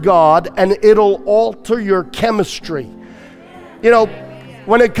Word of God and it'll alter your chemistry. You know,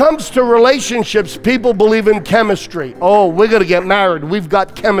 when it comes to relationships, people believe in chemistry. Oh, we're going to get married. We've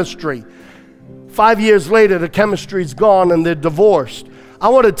got chemistry. 5 years later, the chemistry's gone and they're divorced. I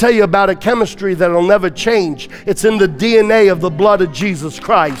want to tell you about a chemistry that'll never change. It's in the DNA of the blood of Jesus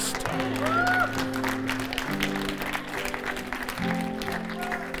Christ.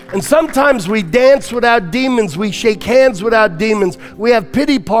 And sometimes we dance with our demons. We shake hands with our demons. We have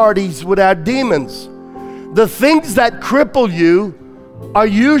pity parties with our demons. The things that cripple you are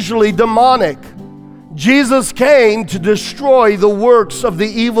usually demonic. Jesus came to destroy the works of the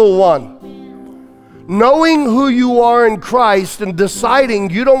evil one. Knowing who you are in Christ and deciding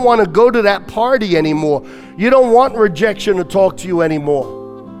you don't want to go to that party anymore. You don't want rejection to talk to you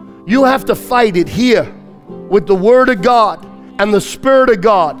anymore. You have to fight it here with the Word of God and the Spirit of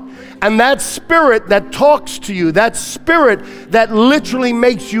God. And that Spirit that talks to you, that Spirit that literally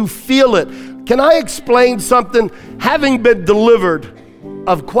makes you feel it. Can I explain something? Having been delivered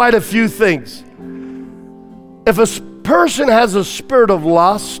of quite a few things. If a person has a spirit of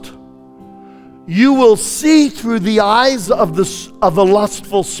lust, you will see through the eyes of a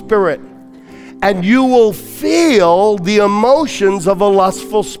lustful spirit, and you will feel the emotions of a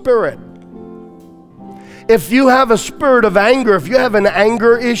lustful spirit. If you have a spirit of anger, if you have an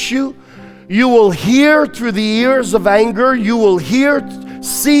anger issue, you will hear through the ears of anger, you will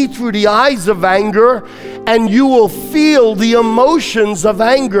see through the eyes of anger, and you will feel the emotions of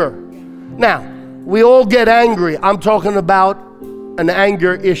anger. Now, we all get angry. I'm talking about an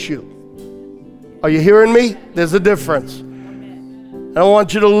anger issue. Are you hearing me? There's a difference. I don't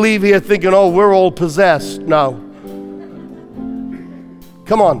want you to leave here thinking, oh, we're all possessed. No.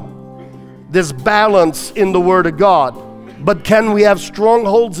 Come on. There's balance in the Word of God. But can we have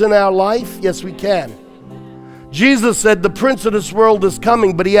strongholds in our life? Yes, we can. Jesus said, the prince of this world is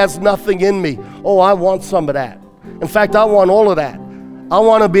coming, but he has nothing in me. Oh, I want some of that. In fact, I want all of that. I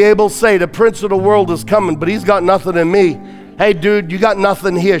want to be able to say, the prince of the world is coming, but he's got nothing in me. Hey, dude, you got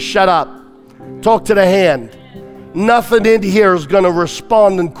nothing here. Shut up. Talk to the hand. Nothing in here is going to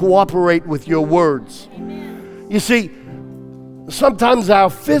respond and cooperate with your words. You see, sometimes our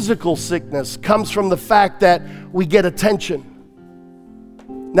physical sickness comes from the fact that we get attention.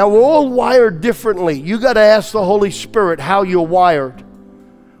 Now, we're all wired differently. You got to ask the Holy Spirit how you're wired.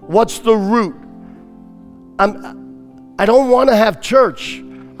 What's the root? I don't want to have church.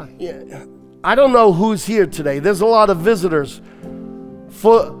 I don't know who's here today. There's a lot of visitors.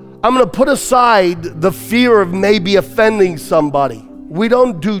 I'm going to put aside the fear of maybe offending somebody. We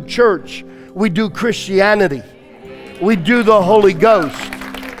don't do church. We do Christianity. We do the Holy Ghost.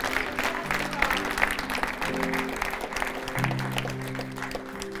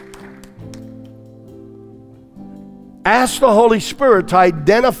 Ask the Holy Spirit to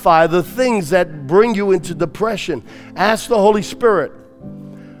identify the things that bring you into depression. Ask the Holy Spirit.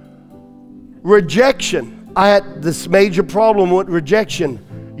 Rejection. I had this major problem with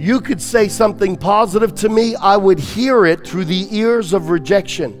rejection. You could say something positive to me, I would hear it through the ears of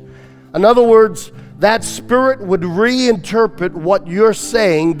rejection. In other words, that spirit would reinterpret what you're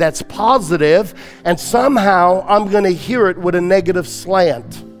saying that's positive, and somehow I'm going to hear it with a negative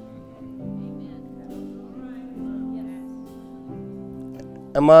slant.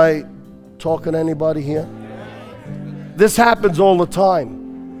 Am I talking to anybody here? This happens all the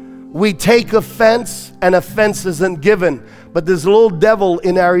time. We take offense, and offense isn't given. But there's a little devil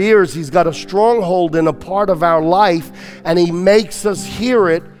in our ears. He's got a stronghold in a part of our life, and he makes us hear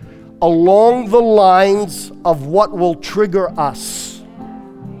it along the lines of what will trigger us.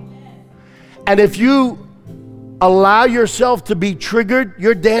 And if you allow yourself to be triggered,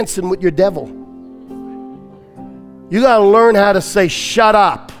 you're dancing with your devil. You got to learn how to say, shut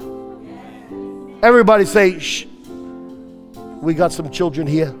up. Everybody say, shh. We got some children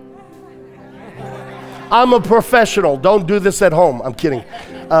here. I'm a professional. Don't do this at home. I'm kidding.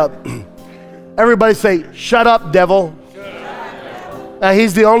 Everybody say, shut up, devil. Now,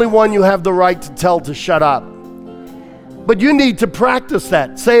 he's the only one you have the right to tell to shut up. But you need to practice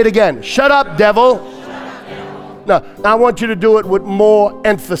that. Say it again. Shut up, devil. Now I want you to do it with more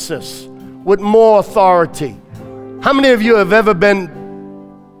emphasis, with more authority. How many of you have ever been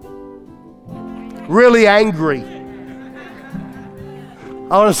really angry?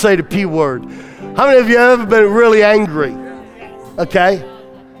 I want to say the P word. How many of you have ever been really angry? Okay?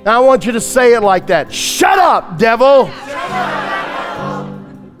 Now I want you to say it like that. Shut up, devil.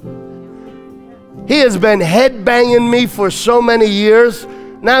 He has been head banging me for so many years.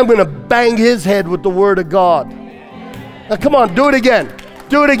 Now I'm going to bang his head with the word of God. Now come on, do it again.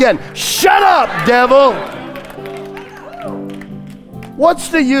 Do it again. Shut up, devil. What's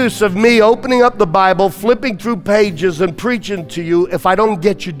the use of me opening up the Bible, flipping through pages, and preaching to you if I don't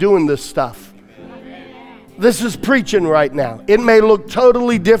get you doing this stuff? This is preaching right now. It may look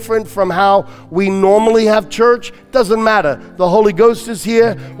totally different from how we normally have church. Doesn't matter. The Holy Ghost is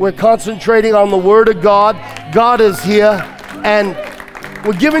here. We're concentrating on the Word of God. God is here. And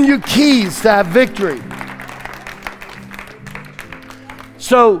we're giving you keys to have victory.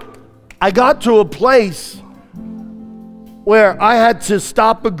 So I got to a place where I had to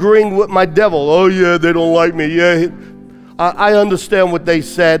stop agreeing with my devil. Oh yeah, they don't like me. Yeah, I understand what they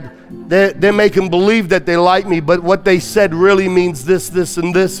said. They're making believe that they like me, but what they said really means this, this,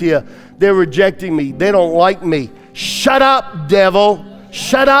 and this here. They're rejecting me. They don't like me. Shut up, devil.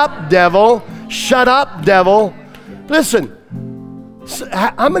 Shut up, devil. Shut up, devil. Listen,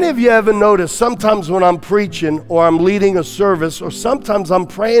 how many of you ever noticed sometimes when I'm preaching or I'm leading a service or sometimes I'm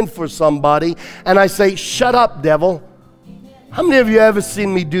praying for somebody and I say, shut up, devil? How many of you ever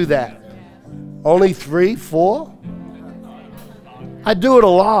seen me do that? Only 3, 4? I do it a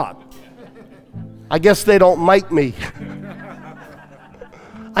lot. I guess they don't mic me.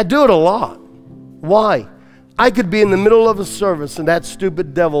 I do it a lot. Why? I could be in the middle of a service and that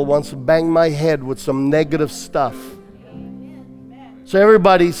stupid devil wants to bang my head with some negative stuff. So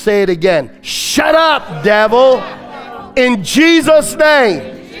everybody say it again. Shut up, devil. In Jesus'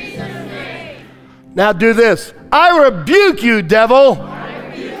 name. Now do this. I rebuke you, devil,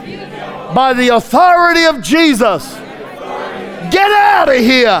 by the authority of Jesus. Get out of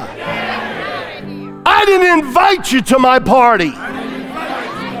here. I didn't invite you to my party.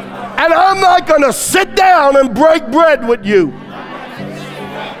 And I'm not going to sit down and break bread with you.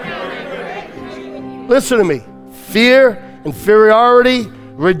 Listen to me. Fear, inferiority,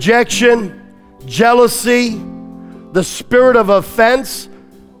 rejection, jealousy, the spirit of offense.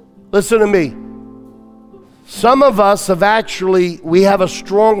 Listen to me. Some of us we have a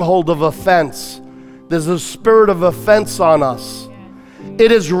stronghold of offense. There's a spirit of offense on us.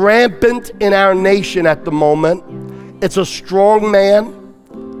 It is rampant in our nation at the moment. It's a strong man.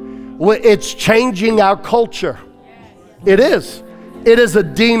 It's changing our culture. It is. It is a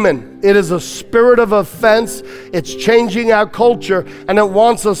demon. It is a spirit of offense. It's changing our culture, and it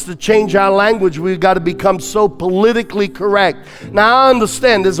wants us to change our language. We've got to become so politically correct. Now, I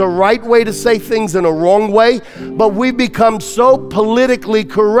understand there's a right way to say things and a wrong way, but we become so politically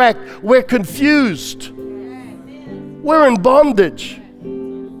correct, we're confused. We're in bondage.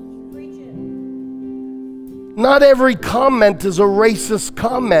 Not every comment is a racist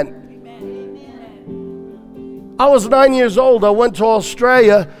comment. I was 9 years old. I went to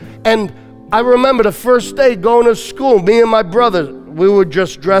Australia, and I remember the first day going to school, me and my brother. We were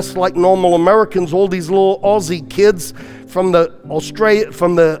just dressed like normal Americans. All these little Aussie kids from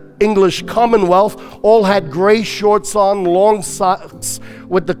the English Commonwealth all had gray shorts on, long socks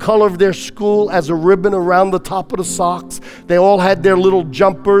with the color of their school as a ribbon around the top of the socks. They all had their little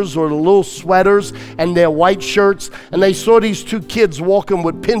jumpers or little sweaters and their white shirts. And they saw these two kids walking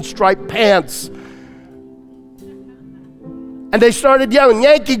with pinstripe pants. And they started yelling,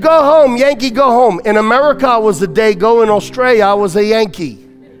 "Yankee, go home, Yankee, go home." In America, I was a Dago. In Australia, I was a Yankee.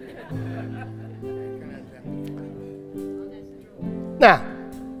 Now,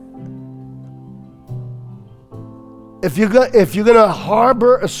 if you're going to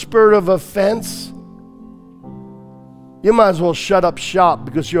harbor a spirit of offense, you might as well shut up shop,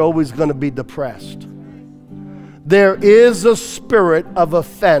 because you're always going to be depressed. There is a spirit of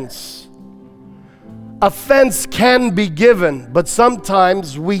offense. Offense can be given, but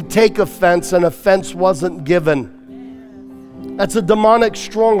sometimes we take offense and offense wasn't given. That's a demonic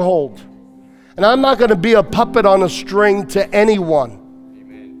stronghold. And I'm not going to be a puppet on a string to anyone.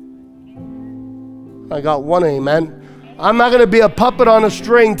 Amen. I got one amen. I'm not going to be a puppet on a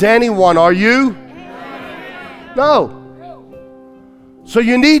string to anyone. Are you? No. So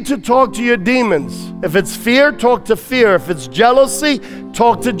you need to talk to your demons. If it's fear, talk to fear. If it's jealousy,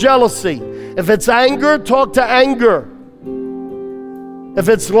 talk to jealousy. If it's anger, talk to anger. If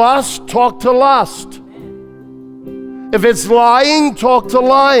it's lust, talk to lust. If it's lying, talk to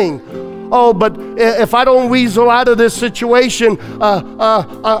lying. Oh, but if I don't weasel out of this situation, I'm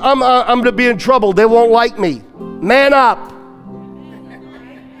going to be in trouble. They won't like me. Man up.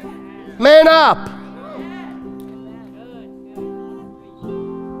 Man up.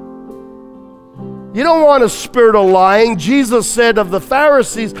 You don't want a spirit of lying. Jesus said of the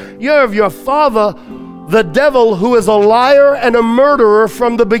Pharisees, "You're of your father, the devil, who is a liar and a murderer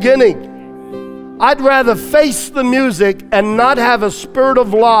from the beginning." I'd rather face the music and not have a spirit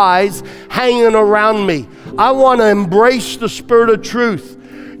of lies hanging around me. I want to embrace the spirit of truth.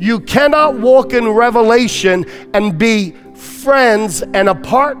 You cannot walk in revelation and be friends and a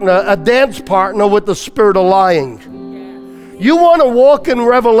partner, a dance partner with the spirit of lying. You want to walk in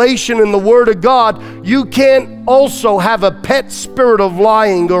revelation in the Word of God, you can't also have a pet spirit of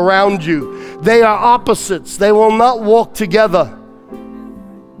lying around you. They are opposites. They will not walk together.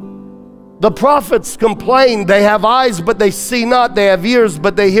 The prophets complain, they have eyes but they see not, they have ears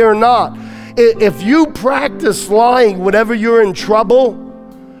but they hear not. If you practice lying whenever you're in trouble,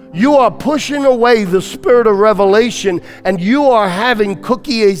 you are pushing away the spirit of revelation, and you are having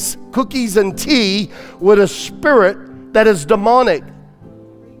cookies and tea with a spirit that is demonic.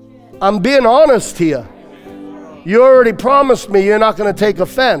 I'm being honest here. You already promised me you're not going to take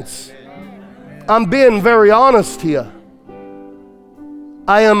offense. I'm being very honest here.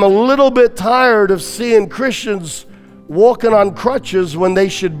 I am a little bit tired of seeing Christians walking on crutches when they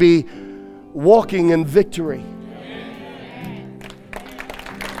should be walking in victory.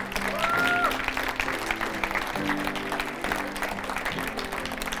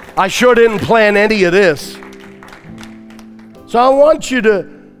 I sure didn't plan any of this. So I want you to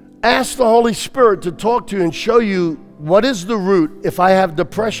ask the Holy Spirit to talk to you and show you what is the root. If I have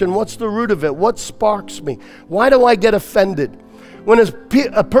depression, what's the root of it? What sparks me? Why do I get offended? When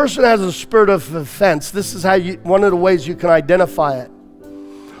a person has a spirit of offense, this is one of the ways you can identify it.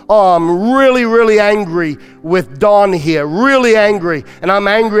 Oh, I'm really, really angry with Don here, really angry. And I'm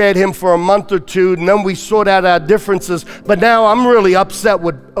angry at him for a month or two, and then we sort out our differences. But now I'm really upset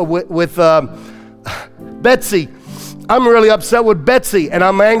with Betsy. I'm really upset with Betsy, and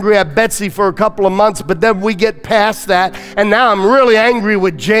I'm angry at Betsy for a couple of months, but then we get past that, and now I'm really angry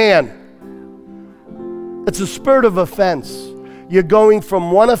with Jan. It's a spirit of offense. You're going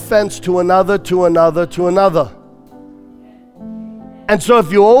from one offense to another, to another, to another. And so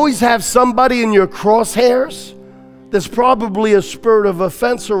if you always have somebody in your crosshairs, there's probably a spirit of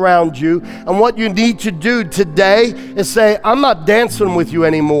offense around you. And what you need to do today is say, I'm not dancing with you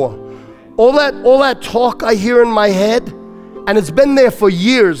anymore. All that talk I hear in my head, and it's been there for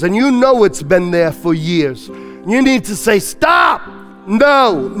years, and you know it's been there for years. You need to say, stop!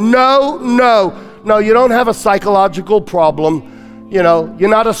 No, no, no. No, you don't have a psychological problem. You know, you're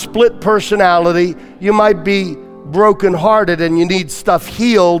not a split personality. You might be brokenhearted and you need stuff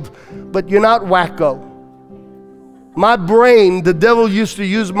healed, but you're not wacko. My brain, the devil used to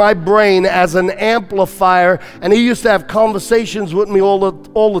use my brain as an amplifier, and he used to have conversations with me all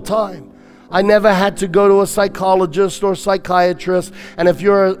the time. I never had to go to a psychologist or psychiatrist. And if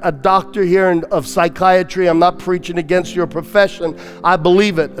you're a doctor here of psychiatry, I'm not preaching against your profession. I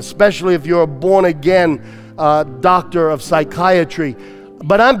believe it, especially if you're a born-again doctor of psychiatry.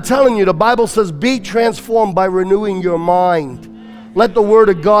 But I'm telling you, the Bible says, be transformed by renewing your mind. Let the Word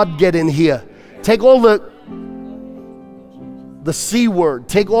of God get in here. Take all the C word,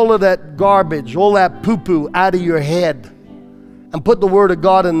 take all of that garbage, all that poo-poo out of your head and put the Word of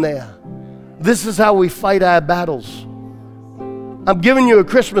God in there. This is how we fight our battles. I'm giving you a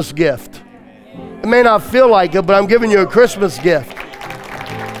Christmas gift. It may not feel like it, but I'm giving you a Christmas gift.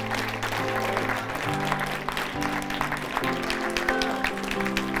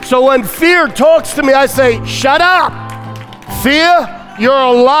 So when fear talks to me, I say, shut up. Fear, you're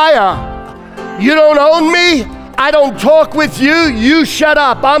a liar. You don't own me. I don't talk with you. You shut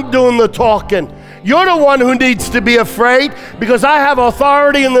up. I'm doing the talking. You're the one who needs to be afraid because I have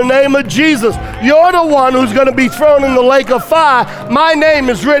authority in the name of Jesus. You're the one who's going to be thrown in the lake of fire. My name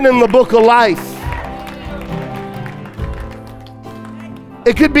is written in the book of life.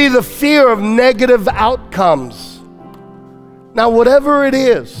 It could be the fear of negative outcomes. Now, whatever it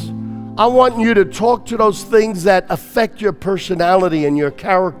is, I want you to talk to those things that affect your personality and your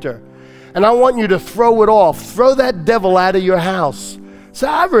character. And I want you to throw it off. Throw that devil out of your house. Say,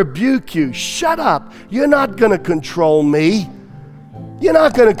 I rebuke you. Shut up. You're not going to control me. You're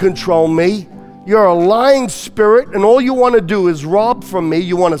not going to control me. You're a lying spirit, and all you want to do is rob from me.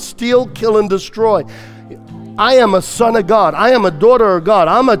 You want to steal, kill, and destroy. I am a son of God. I am a daughter of God.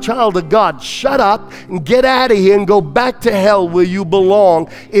 I'm a child of God. Shut up and get out of here and go back to hell where you belong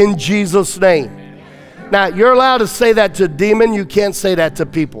in Jesus' name. Now, you're allowed to say that to a demon. You can't say that to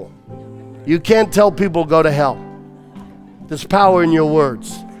people. You can't tell people go to hell. There's power in your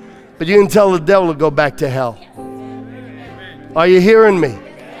words. But you can tell the devil to go back to hell. Are you hearing me?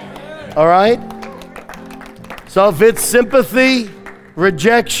 All right? So if it's sympathy,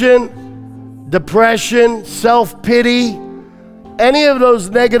 rejection, depression, self-pity, any of those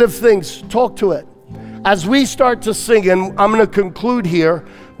negative things, talk to it. As we start to sing, and I'm going to conclude here,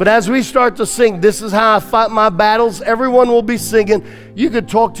 but as we start to sing, this is how I fight my battles. Everyone will be singing. You could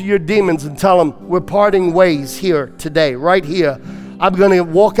talk to your demons and tell them, we're parting ways here today, right here. I'm going to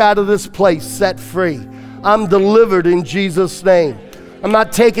walk out of this place set free. I'm delivered in Jesus' name. I'm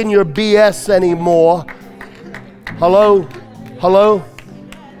not taking your BS anymore. Hello? Hello?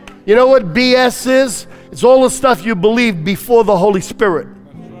 You know what BS is? It's all the stuff you believed before the Holy Spirit.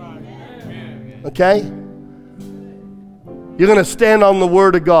 Okay? You're going to stand on the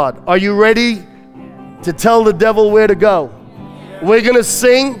Word of God. Are you ready to tell the devil where to go? We're going to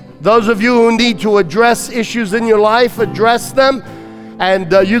sing. Those of you who need to address issues in your life, address them.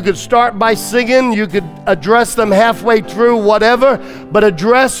 And you could start by singing. You could address them halfway through, whatever. But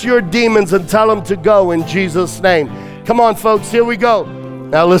address your demons and tell them to go in Jesus' name. Come on, folks. Here we go.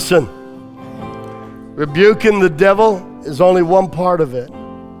 Now listen. Rebuking the devil is only one part of it.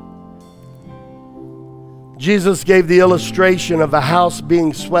 Jesus gave the illustration of a house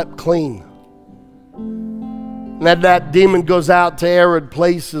being swept clean. And then that demon goes out to arid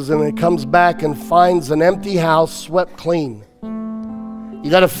places and it comes back and finds an empty house swept clean. You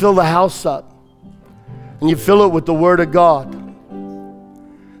got to fill the house up. And you fill it with the Word of God.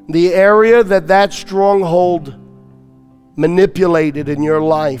 The area that stronghold manipulated in your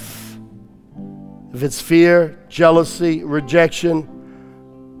life, if it's fear, jealousy,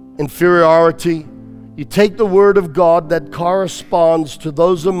 rejection, inferiority, you take the Word of God that corresponds to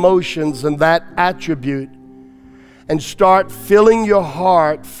those emotions and that attribute and start filling your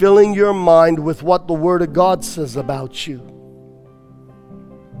heart, filling your mind with what the Word of God says about you.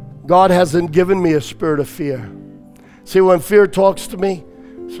 God hasn't given me a spirit of fear. See, when fear talks to me,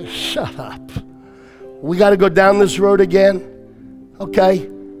 I say, shut up. We got to go down this road again? Okay.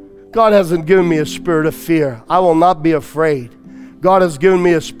 God hasn't given me a spirit of fear. I will not be afraid. God has given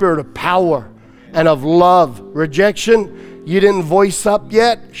me a spirit of power and of love. Rejection, you didn't voice up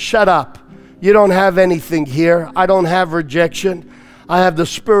yet? Shut up. You don't have anything here. I don't have rejection. I have the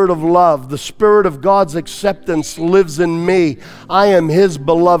spirit of love. The spirit of God's acceptance lives in me. I am His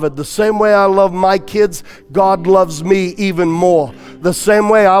beloved. The same way I love my kids, God loves me even more. The same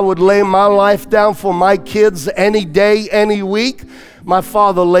way I would lay my life down for my kids any day, any week, my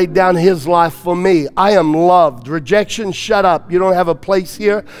Father laid down His life for me. I am loved. Rejection, shut up. You don't have a place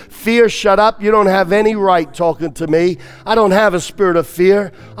here. Fear, shut up. You don't have any right talking to me. I don't have a spirit of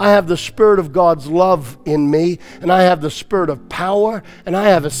fear. I have the spirit of God's love in me, and I have the spirit of power, and I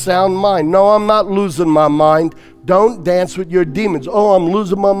have a sound mind. No, I'm not losing my mind. Don't dance with your demons. Oh, I'm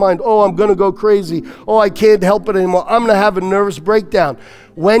losing my mind. Oh, I'm going to go crazy. Oh, I can't help it anymore. I'm going to have a nervous breakdown.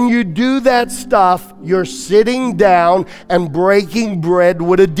 When you do that stuff, you're sitting down and breaking bread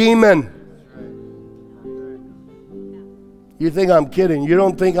with a demon. You think I'm kidding. You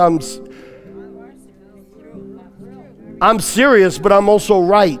don't think I'm serious, but I'm also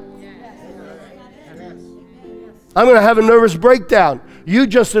right. I'm going to have a nervous breakdown. You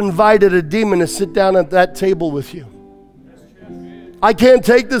just invited a demon to sit down at that table with you. I can't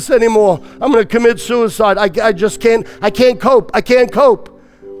take this anymore. I'm going to commit suicide. I just can't. I can't cope. I can't cope.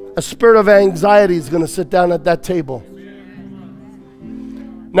 A spirit of anxiety is going to sit down at that table.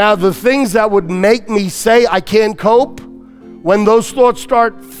 Now, the things that would make me say I can't cope, when those thoughts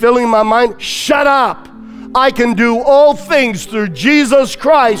start filling my mind, shut up. I can do all things through Jesus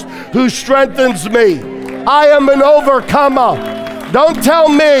Christ who strengthens me. I am an overcomer. Don't tell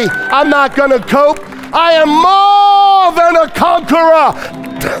me I'm not going to cope. I am more than a conqueror.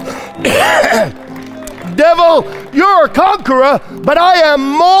 Devil, you're a conqueror, but I am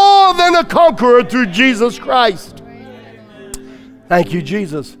more than a conqueror through Jesus Christ. Thank you,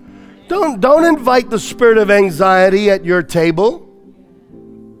 Jesus. Don't invite the spirit of anxiety at your table.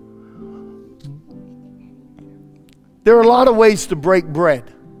 There are a lot of ways to break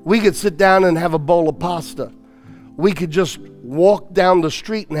bread. We could sit down and have a bowl of pasta. We could just walk down the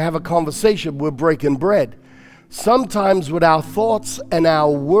street and have a conversation. We're breaking bread. Sometimes with our thoughts and our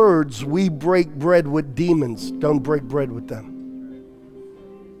words, we break bread with demons. Don't break bread with them.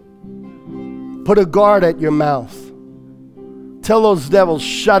 Put a guard at your mouth. Tell those devils,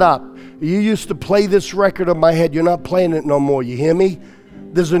 shut up. You used to play this record on my head. You're not playing it no more. You hear me?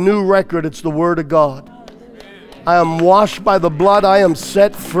 There's a new record. It's the Word of God. I am washed by the blood. I am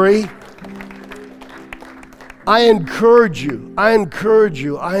set free. I encourage you. I encourage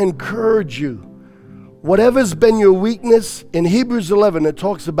you. I encourage you. Whatever's been your weakness, in Hebrews 11, it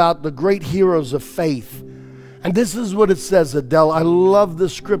talks about the great heroes of faith. And this is what it says, Adele. I love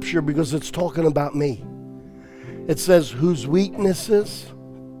this scripture because it's talking about me. It says, whose weaknesses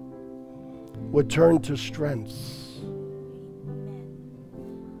were turned to strengths.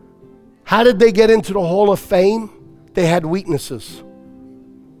 How did they get into the Hall of Fame? They had weaknesses.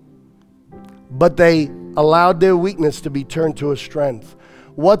 But they allowed their weakness to be turned to a strength.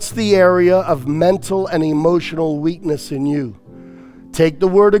 What's the area of mental and emotional weakness in you? Take the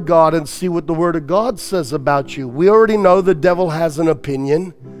Word of God and see what the Word of God says about you. We already know the devil has an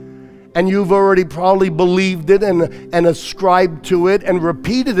opinion, and you've already probably believed it and ascribed to it and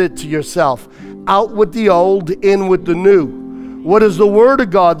repeated it to yourself. Out with the old, in with the new. What does the Word of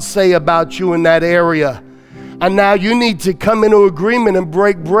God say about you in that area? And now you need to come into agreement and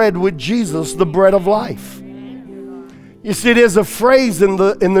break bread with Jesus, the bread of life. You see, there's a phrase in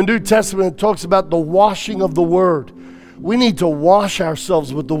the New Testament that talks about the washing of the Word. We need to wash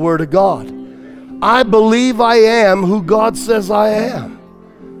ourselves with the Word of God. I believe I am who God says I am.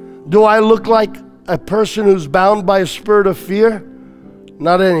 Do I look like a person who's bound by a spirit of fear?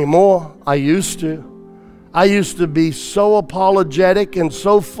 Not anymore. I used to. I used to be so apologetic and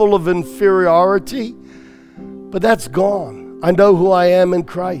so full of inferiority, but that's gone. I know who I am in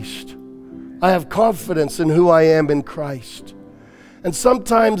Christ. I have confidence in who I am in Christ. And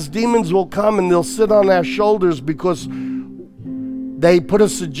sometimes demons will come and they'll sit on our shoulders because they put a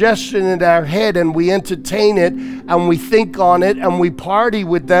suggestion in our head and we entertain it and we think on it and we party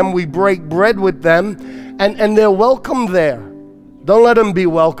with them, we break bread with them, and they're welcome there. Don't let them be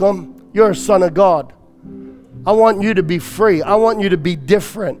welcome. You're a son of God. I want you to be free. I want you to be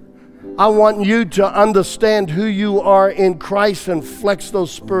different. I want you to understand who you are in Christ and flex those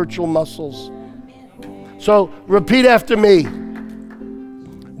spiritual muscles. So repeat after me.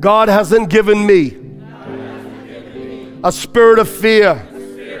 God hasn't given me a spirit of fear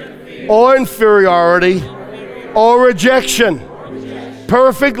or inferiority or rejection.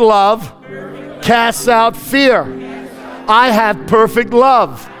 Perfect love casts out fear. I have perfect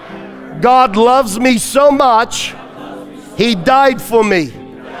love. God loves me so much, He died for me.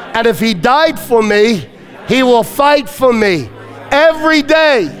 And if He died for me, He will fight for me every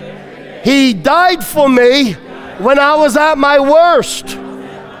day. He died for me when I was at my worst.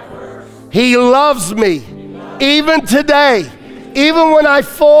 He loves me even today, even when I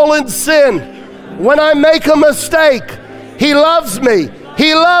fall in sin, when I make a mistake. He loves me.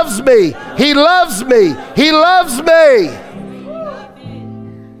 He loves me. He loves me. He loves me.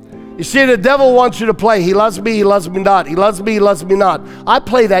 You see, the devil wants you to play, he loves me not. He loves me, he loves me not. I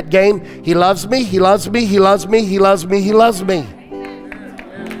play that game. He loves me, he loves me, he loves me, he loves me, he loves me.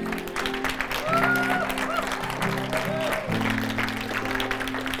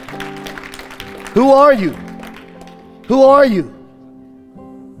 Who are you? Who are you?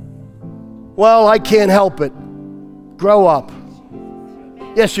 Well, I can't help it. Grow up.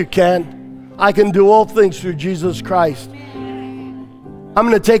 Yes, you can. I can do all things through Jesus Christ. I'm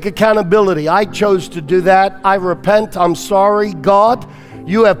going to take accountability. I chose to do that. I repent. I'm sorry. God,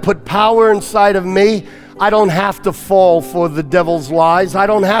 you have put power inside of me. I don't have to fall for the devil's lies. I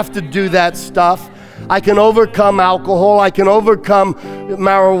don't have to do that stuff. I can overcome alcohol. I can overcome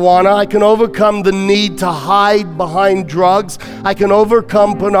marijuana. I can overcome the need to hide behind drugs. I can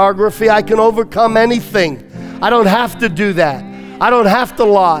overcome pornography. I can overcome anything. I don't have to do that. I don't have to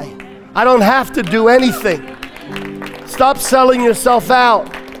lie. I don't have to do anything. Stop selling yourself out.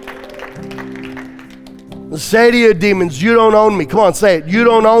 Say to your demons, you don't own me. Come on, say it. You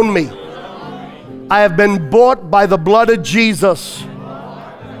don't own me. I have been bought by the blood of Jesus.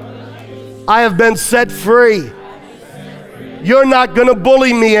 I have been set free. You're not going to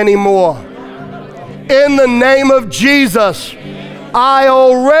bully me anymore. In the name of Jesus, I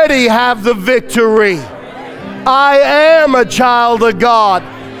already have the victory. I am a child of God.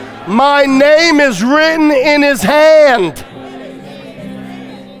 My name is written in His hand.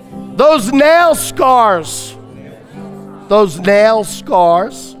 Those nail scars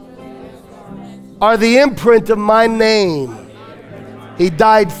are the imprint of my name. He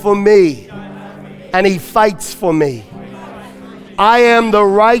died for me, and He fights for me. I am the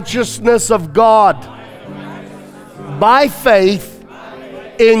righteousness of God by faith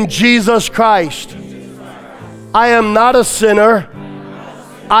in Jesus Christ. I am not a sinner.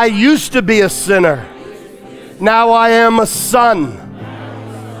 I used to be a sinner. Now I am a son.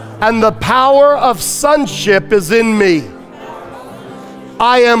 And the power of sonship is in me.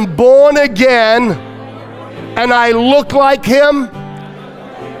 I am born again, and I look like Him,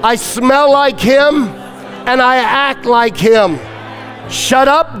 I smell like Him, and I act like Him. Shut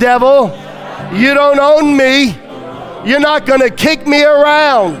up, devil. You don't own me. You're not going to kick me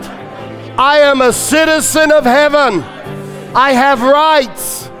around. I am a citizen of heaven. I have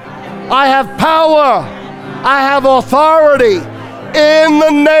rights. I have power. I have authority. In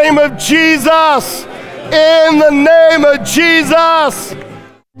the name of Jesus. In the name of Jesus.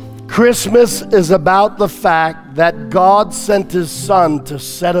 Christmas is about the fact that God sent His Son to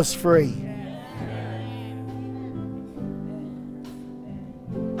set us free.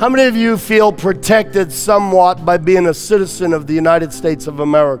 How many of you feel protected somewhat by being a citizen of the United States of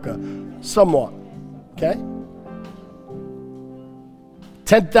America? Somewhat, okay?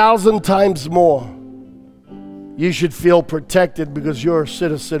 10,000 times more. You should feel protected because you're a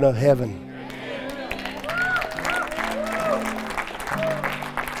citizen of heaven.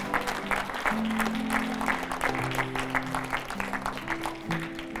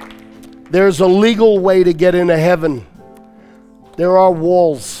 There's a legal way to get into heaven. There are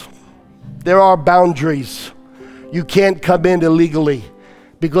walls. There are boundaries. You can't come in illegally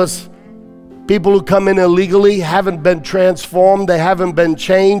because people who come in illegally haven't been transformed, they haven't been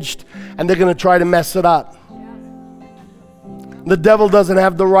changed, and they're going to try to mess it up. The devil doesn't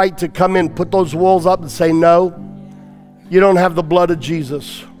have the right to come in, put those walls up and say, no, you don't have the blood of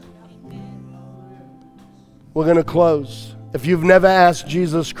Jesus. We're going to close. If you've never asked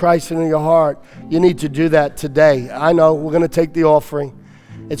Jesus Christ into your heart, you need to do that today. I know, we're going to take the offering.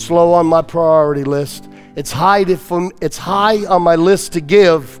 It's low on my priority list. It's high on my list to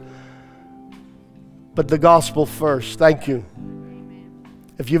give, but the gospel first. Thank you.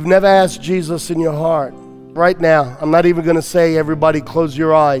 If you've never asked Jesus in your heart, right now, I'm not even going to say everybody close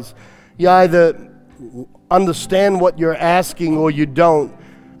your eyes. You either understand what you're asking or you don't.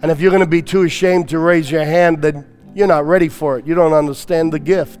 And if you're going to be too ashamed to raise your hand, then you're not ready for it. You don't understand the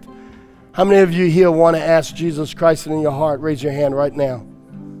gift. How many of you here want to ask Jesus Christ in your heart? Raise your hand right now.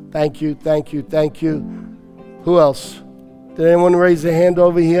 Thank you, thank you, thank you. Who else? Did anyone raise their hand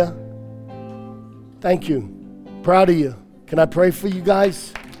over here? Thank you. Proud of you. Can I pray for you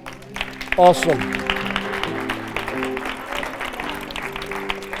guys? Awesome.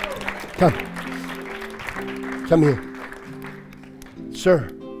 Come here. Sir,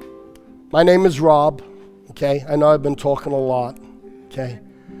 my name is Rob. Okay, I know I've been talking a lot, okay?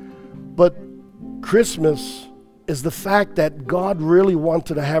 But Christmas is the fact that God really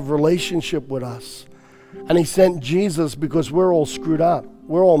wanted to have relationship with us. And He sent Jesus because we're all screwed up.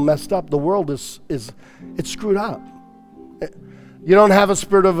 We're all messed up. The world it's screwed up. You don't have a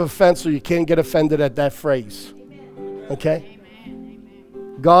spirit of offense, so you can't get offended at that phrase. Okay?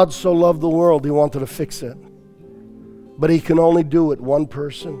 God so loved the world, He wanted to fix it. But He can only do it one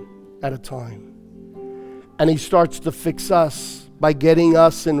person at a time. And He starts to fix us by getting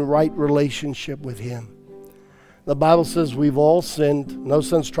us in right relationship with Him. The Bible says we've all sinned. No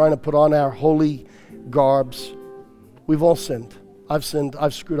sense trying to put on our holy garbs. We've all sinned. I've sinned.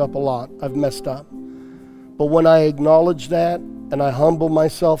 I've screwed up a lot. I've messed up. But when I acknowledge that and I humble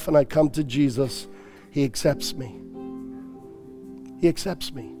myself and I come to Jesus, He accepts me. He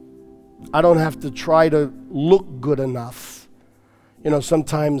accepts me. I don't have to try to look good enough. You know,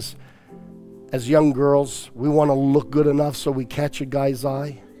 sometimes as young girls, we want to look good enough so we catch a guy's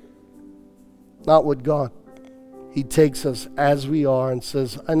eye. not with God. He takes us as we are and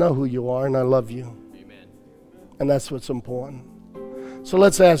says, I know who you are and I love you. Amen. And that's what's important. So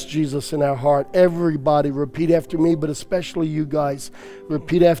let's ask Jesus in our heart. Everybody repeat after me, but especially you guys.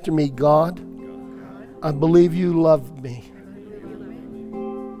 Repeat after me. God, I believe you love me.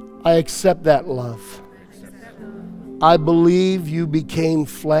 I accept that love. I believe you became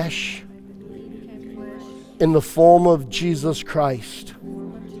flesh in the form of Jesus Christ.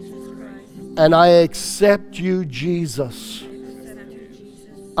 And I accept you, Jesus.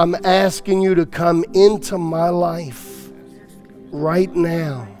 I'm asking you to come into my life right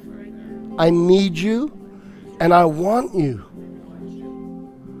now. I need you and I want you.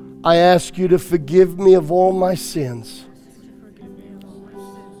 I ask you to forgive me of all my sins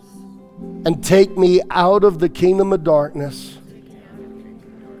and take me out of the kingdom of darkness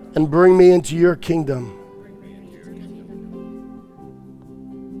and bring me into your kingdom.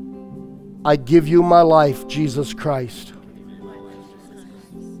 I give you my life, Jesus Christ,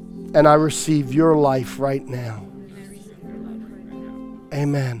 and I receive your life right now.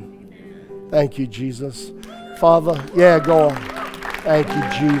 Amen. Thank you, Jesus. Father, yeah, go on. Thank you,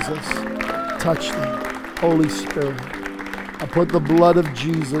 Jesus. Touch them. Holy Spirit, I put the blood of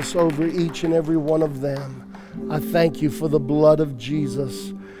Jesus over each and every one of them. I thank you for the blood of Jesus.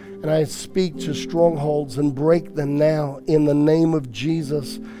 And I speak to strongholds and break them now in the name of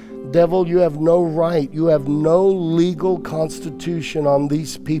Jesus. Devil, you have no right. You have no legal constitution on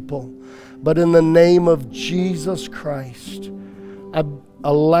these people. But in the name of Jesus Christ, I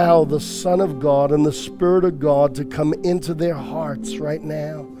allow the Son of God and the Spirit of God to come into their hearts right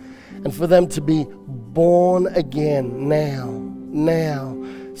now. And for them to be born again now.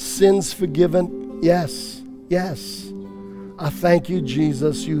 Sins forgiven, yes. I thank you,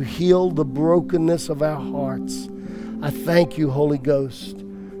 Jesus. You healed the brokenness of our hearts. I thank you, Holy Ghost,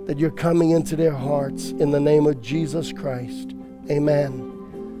 that you're coming into their hearts in the name of Jesus Christ. Amen.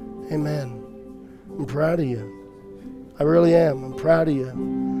 I'm proud of you. I really am. I'm proud of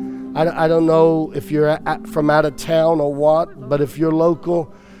you. I don't know if you're from out of town or what, but if you're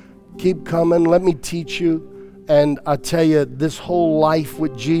local, keep coming. Let me teach you. And I tell you, this whole life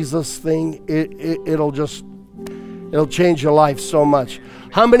with Jesus thing, it'll change your life so much.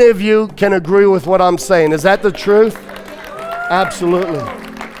 How many of you can agree with what I'm saying? Is that the truth? Absolutely.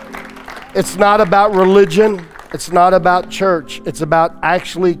 It's not about religion. It's not about church. It's about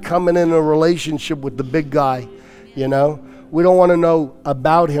actually coming in a relationship with the big guy, you know? We don't want to know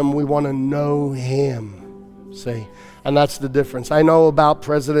about him. We want to know him, see? And that's the difference. I know about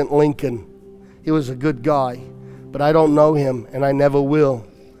President Lincoln. He was a good guy, but I don't know him, and I never will.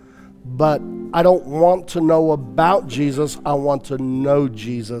 But I don't want to know about Jesus. I want to know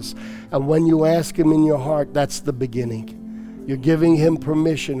Jesus. And when you ask him in your heart, that's the beginning. You're giving him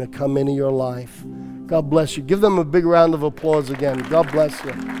permission to come into your life. God bless you. Give them a big round of applause again. God bless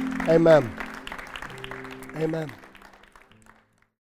you. Amen.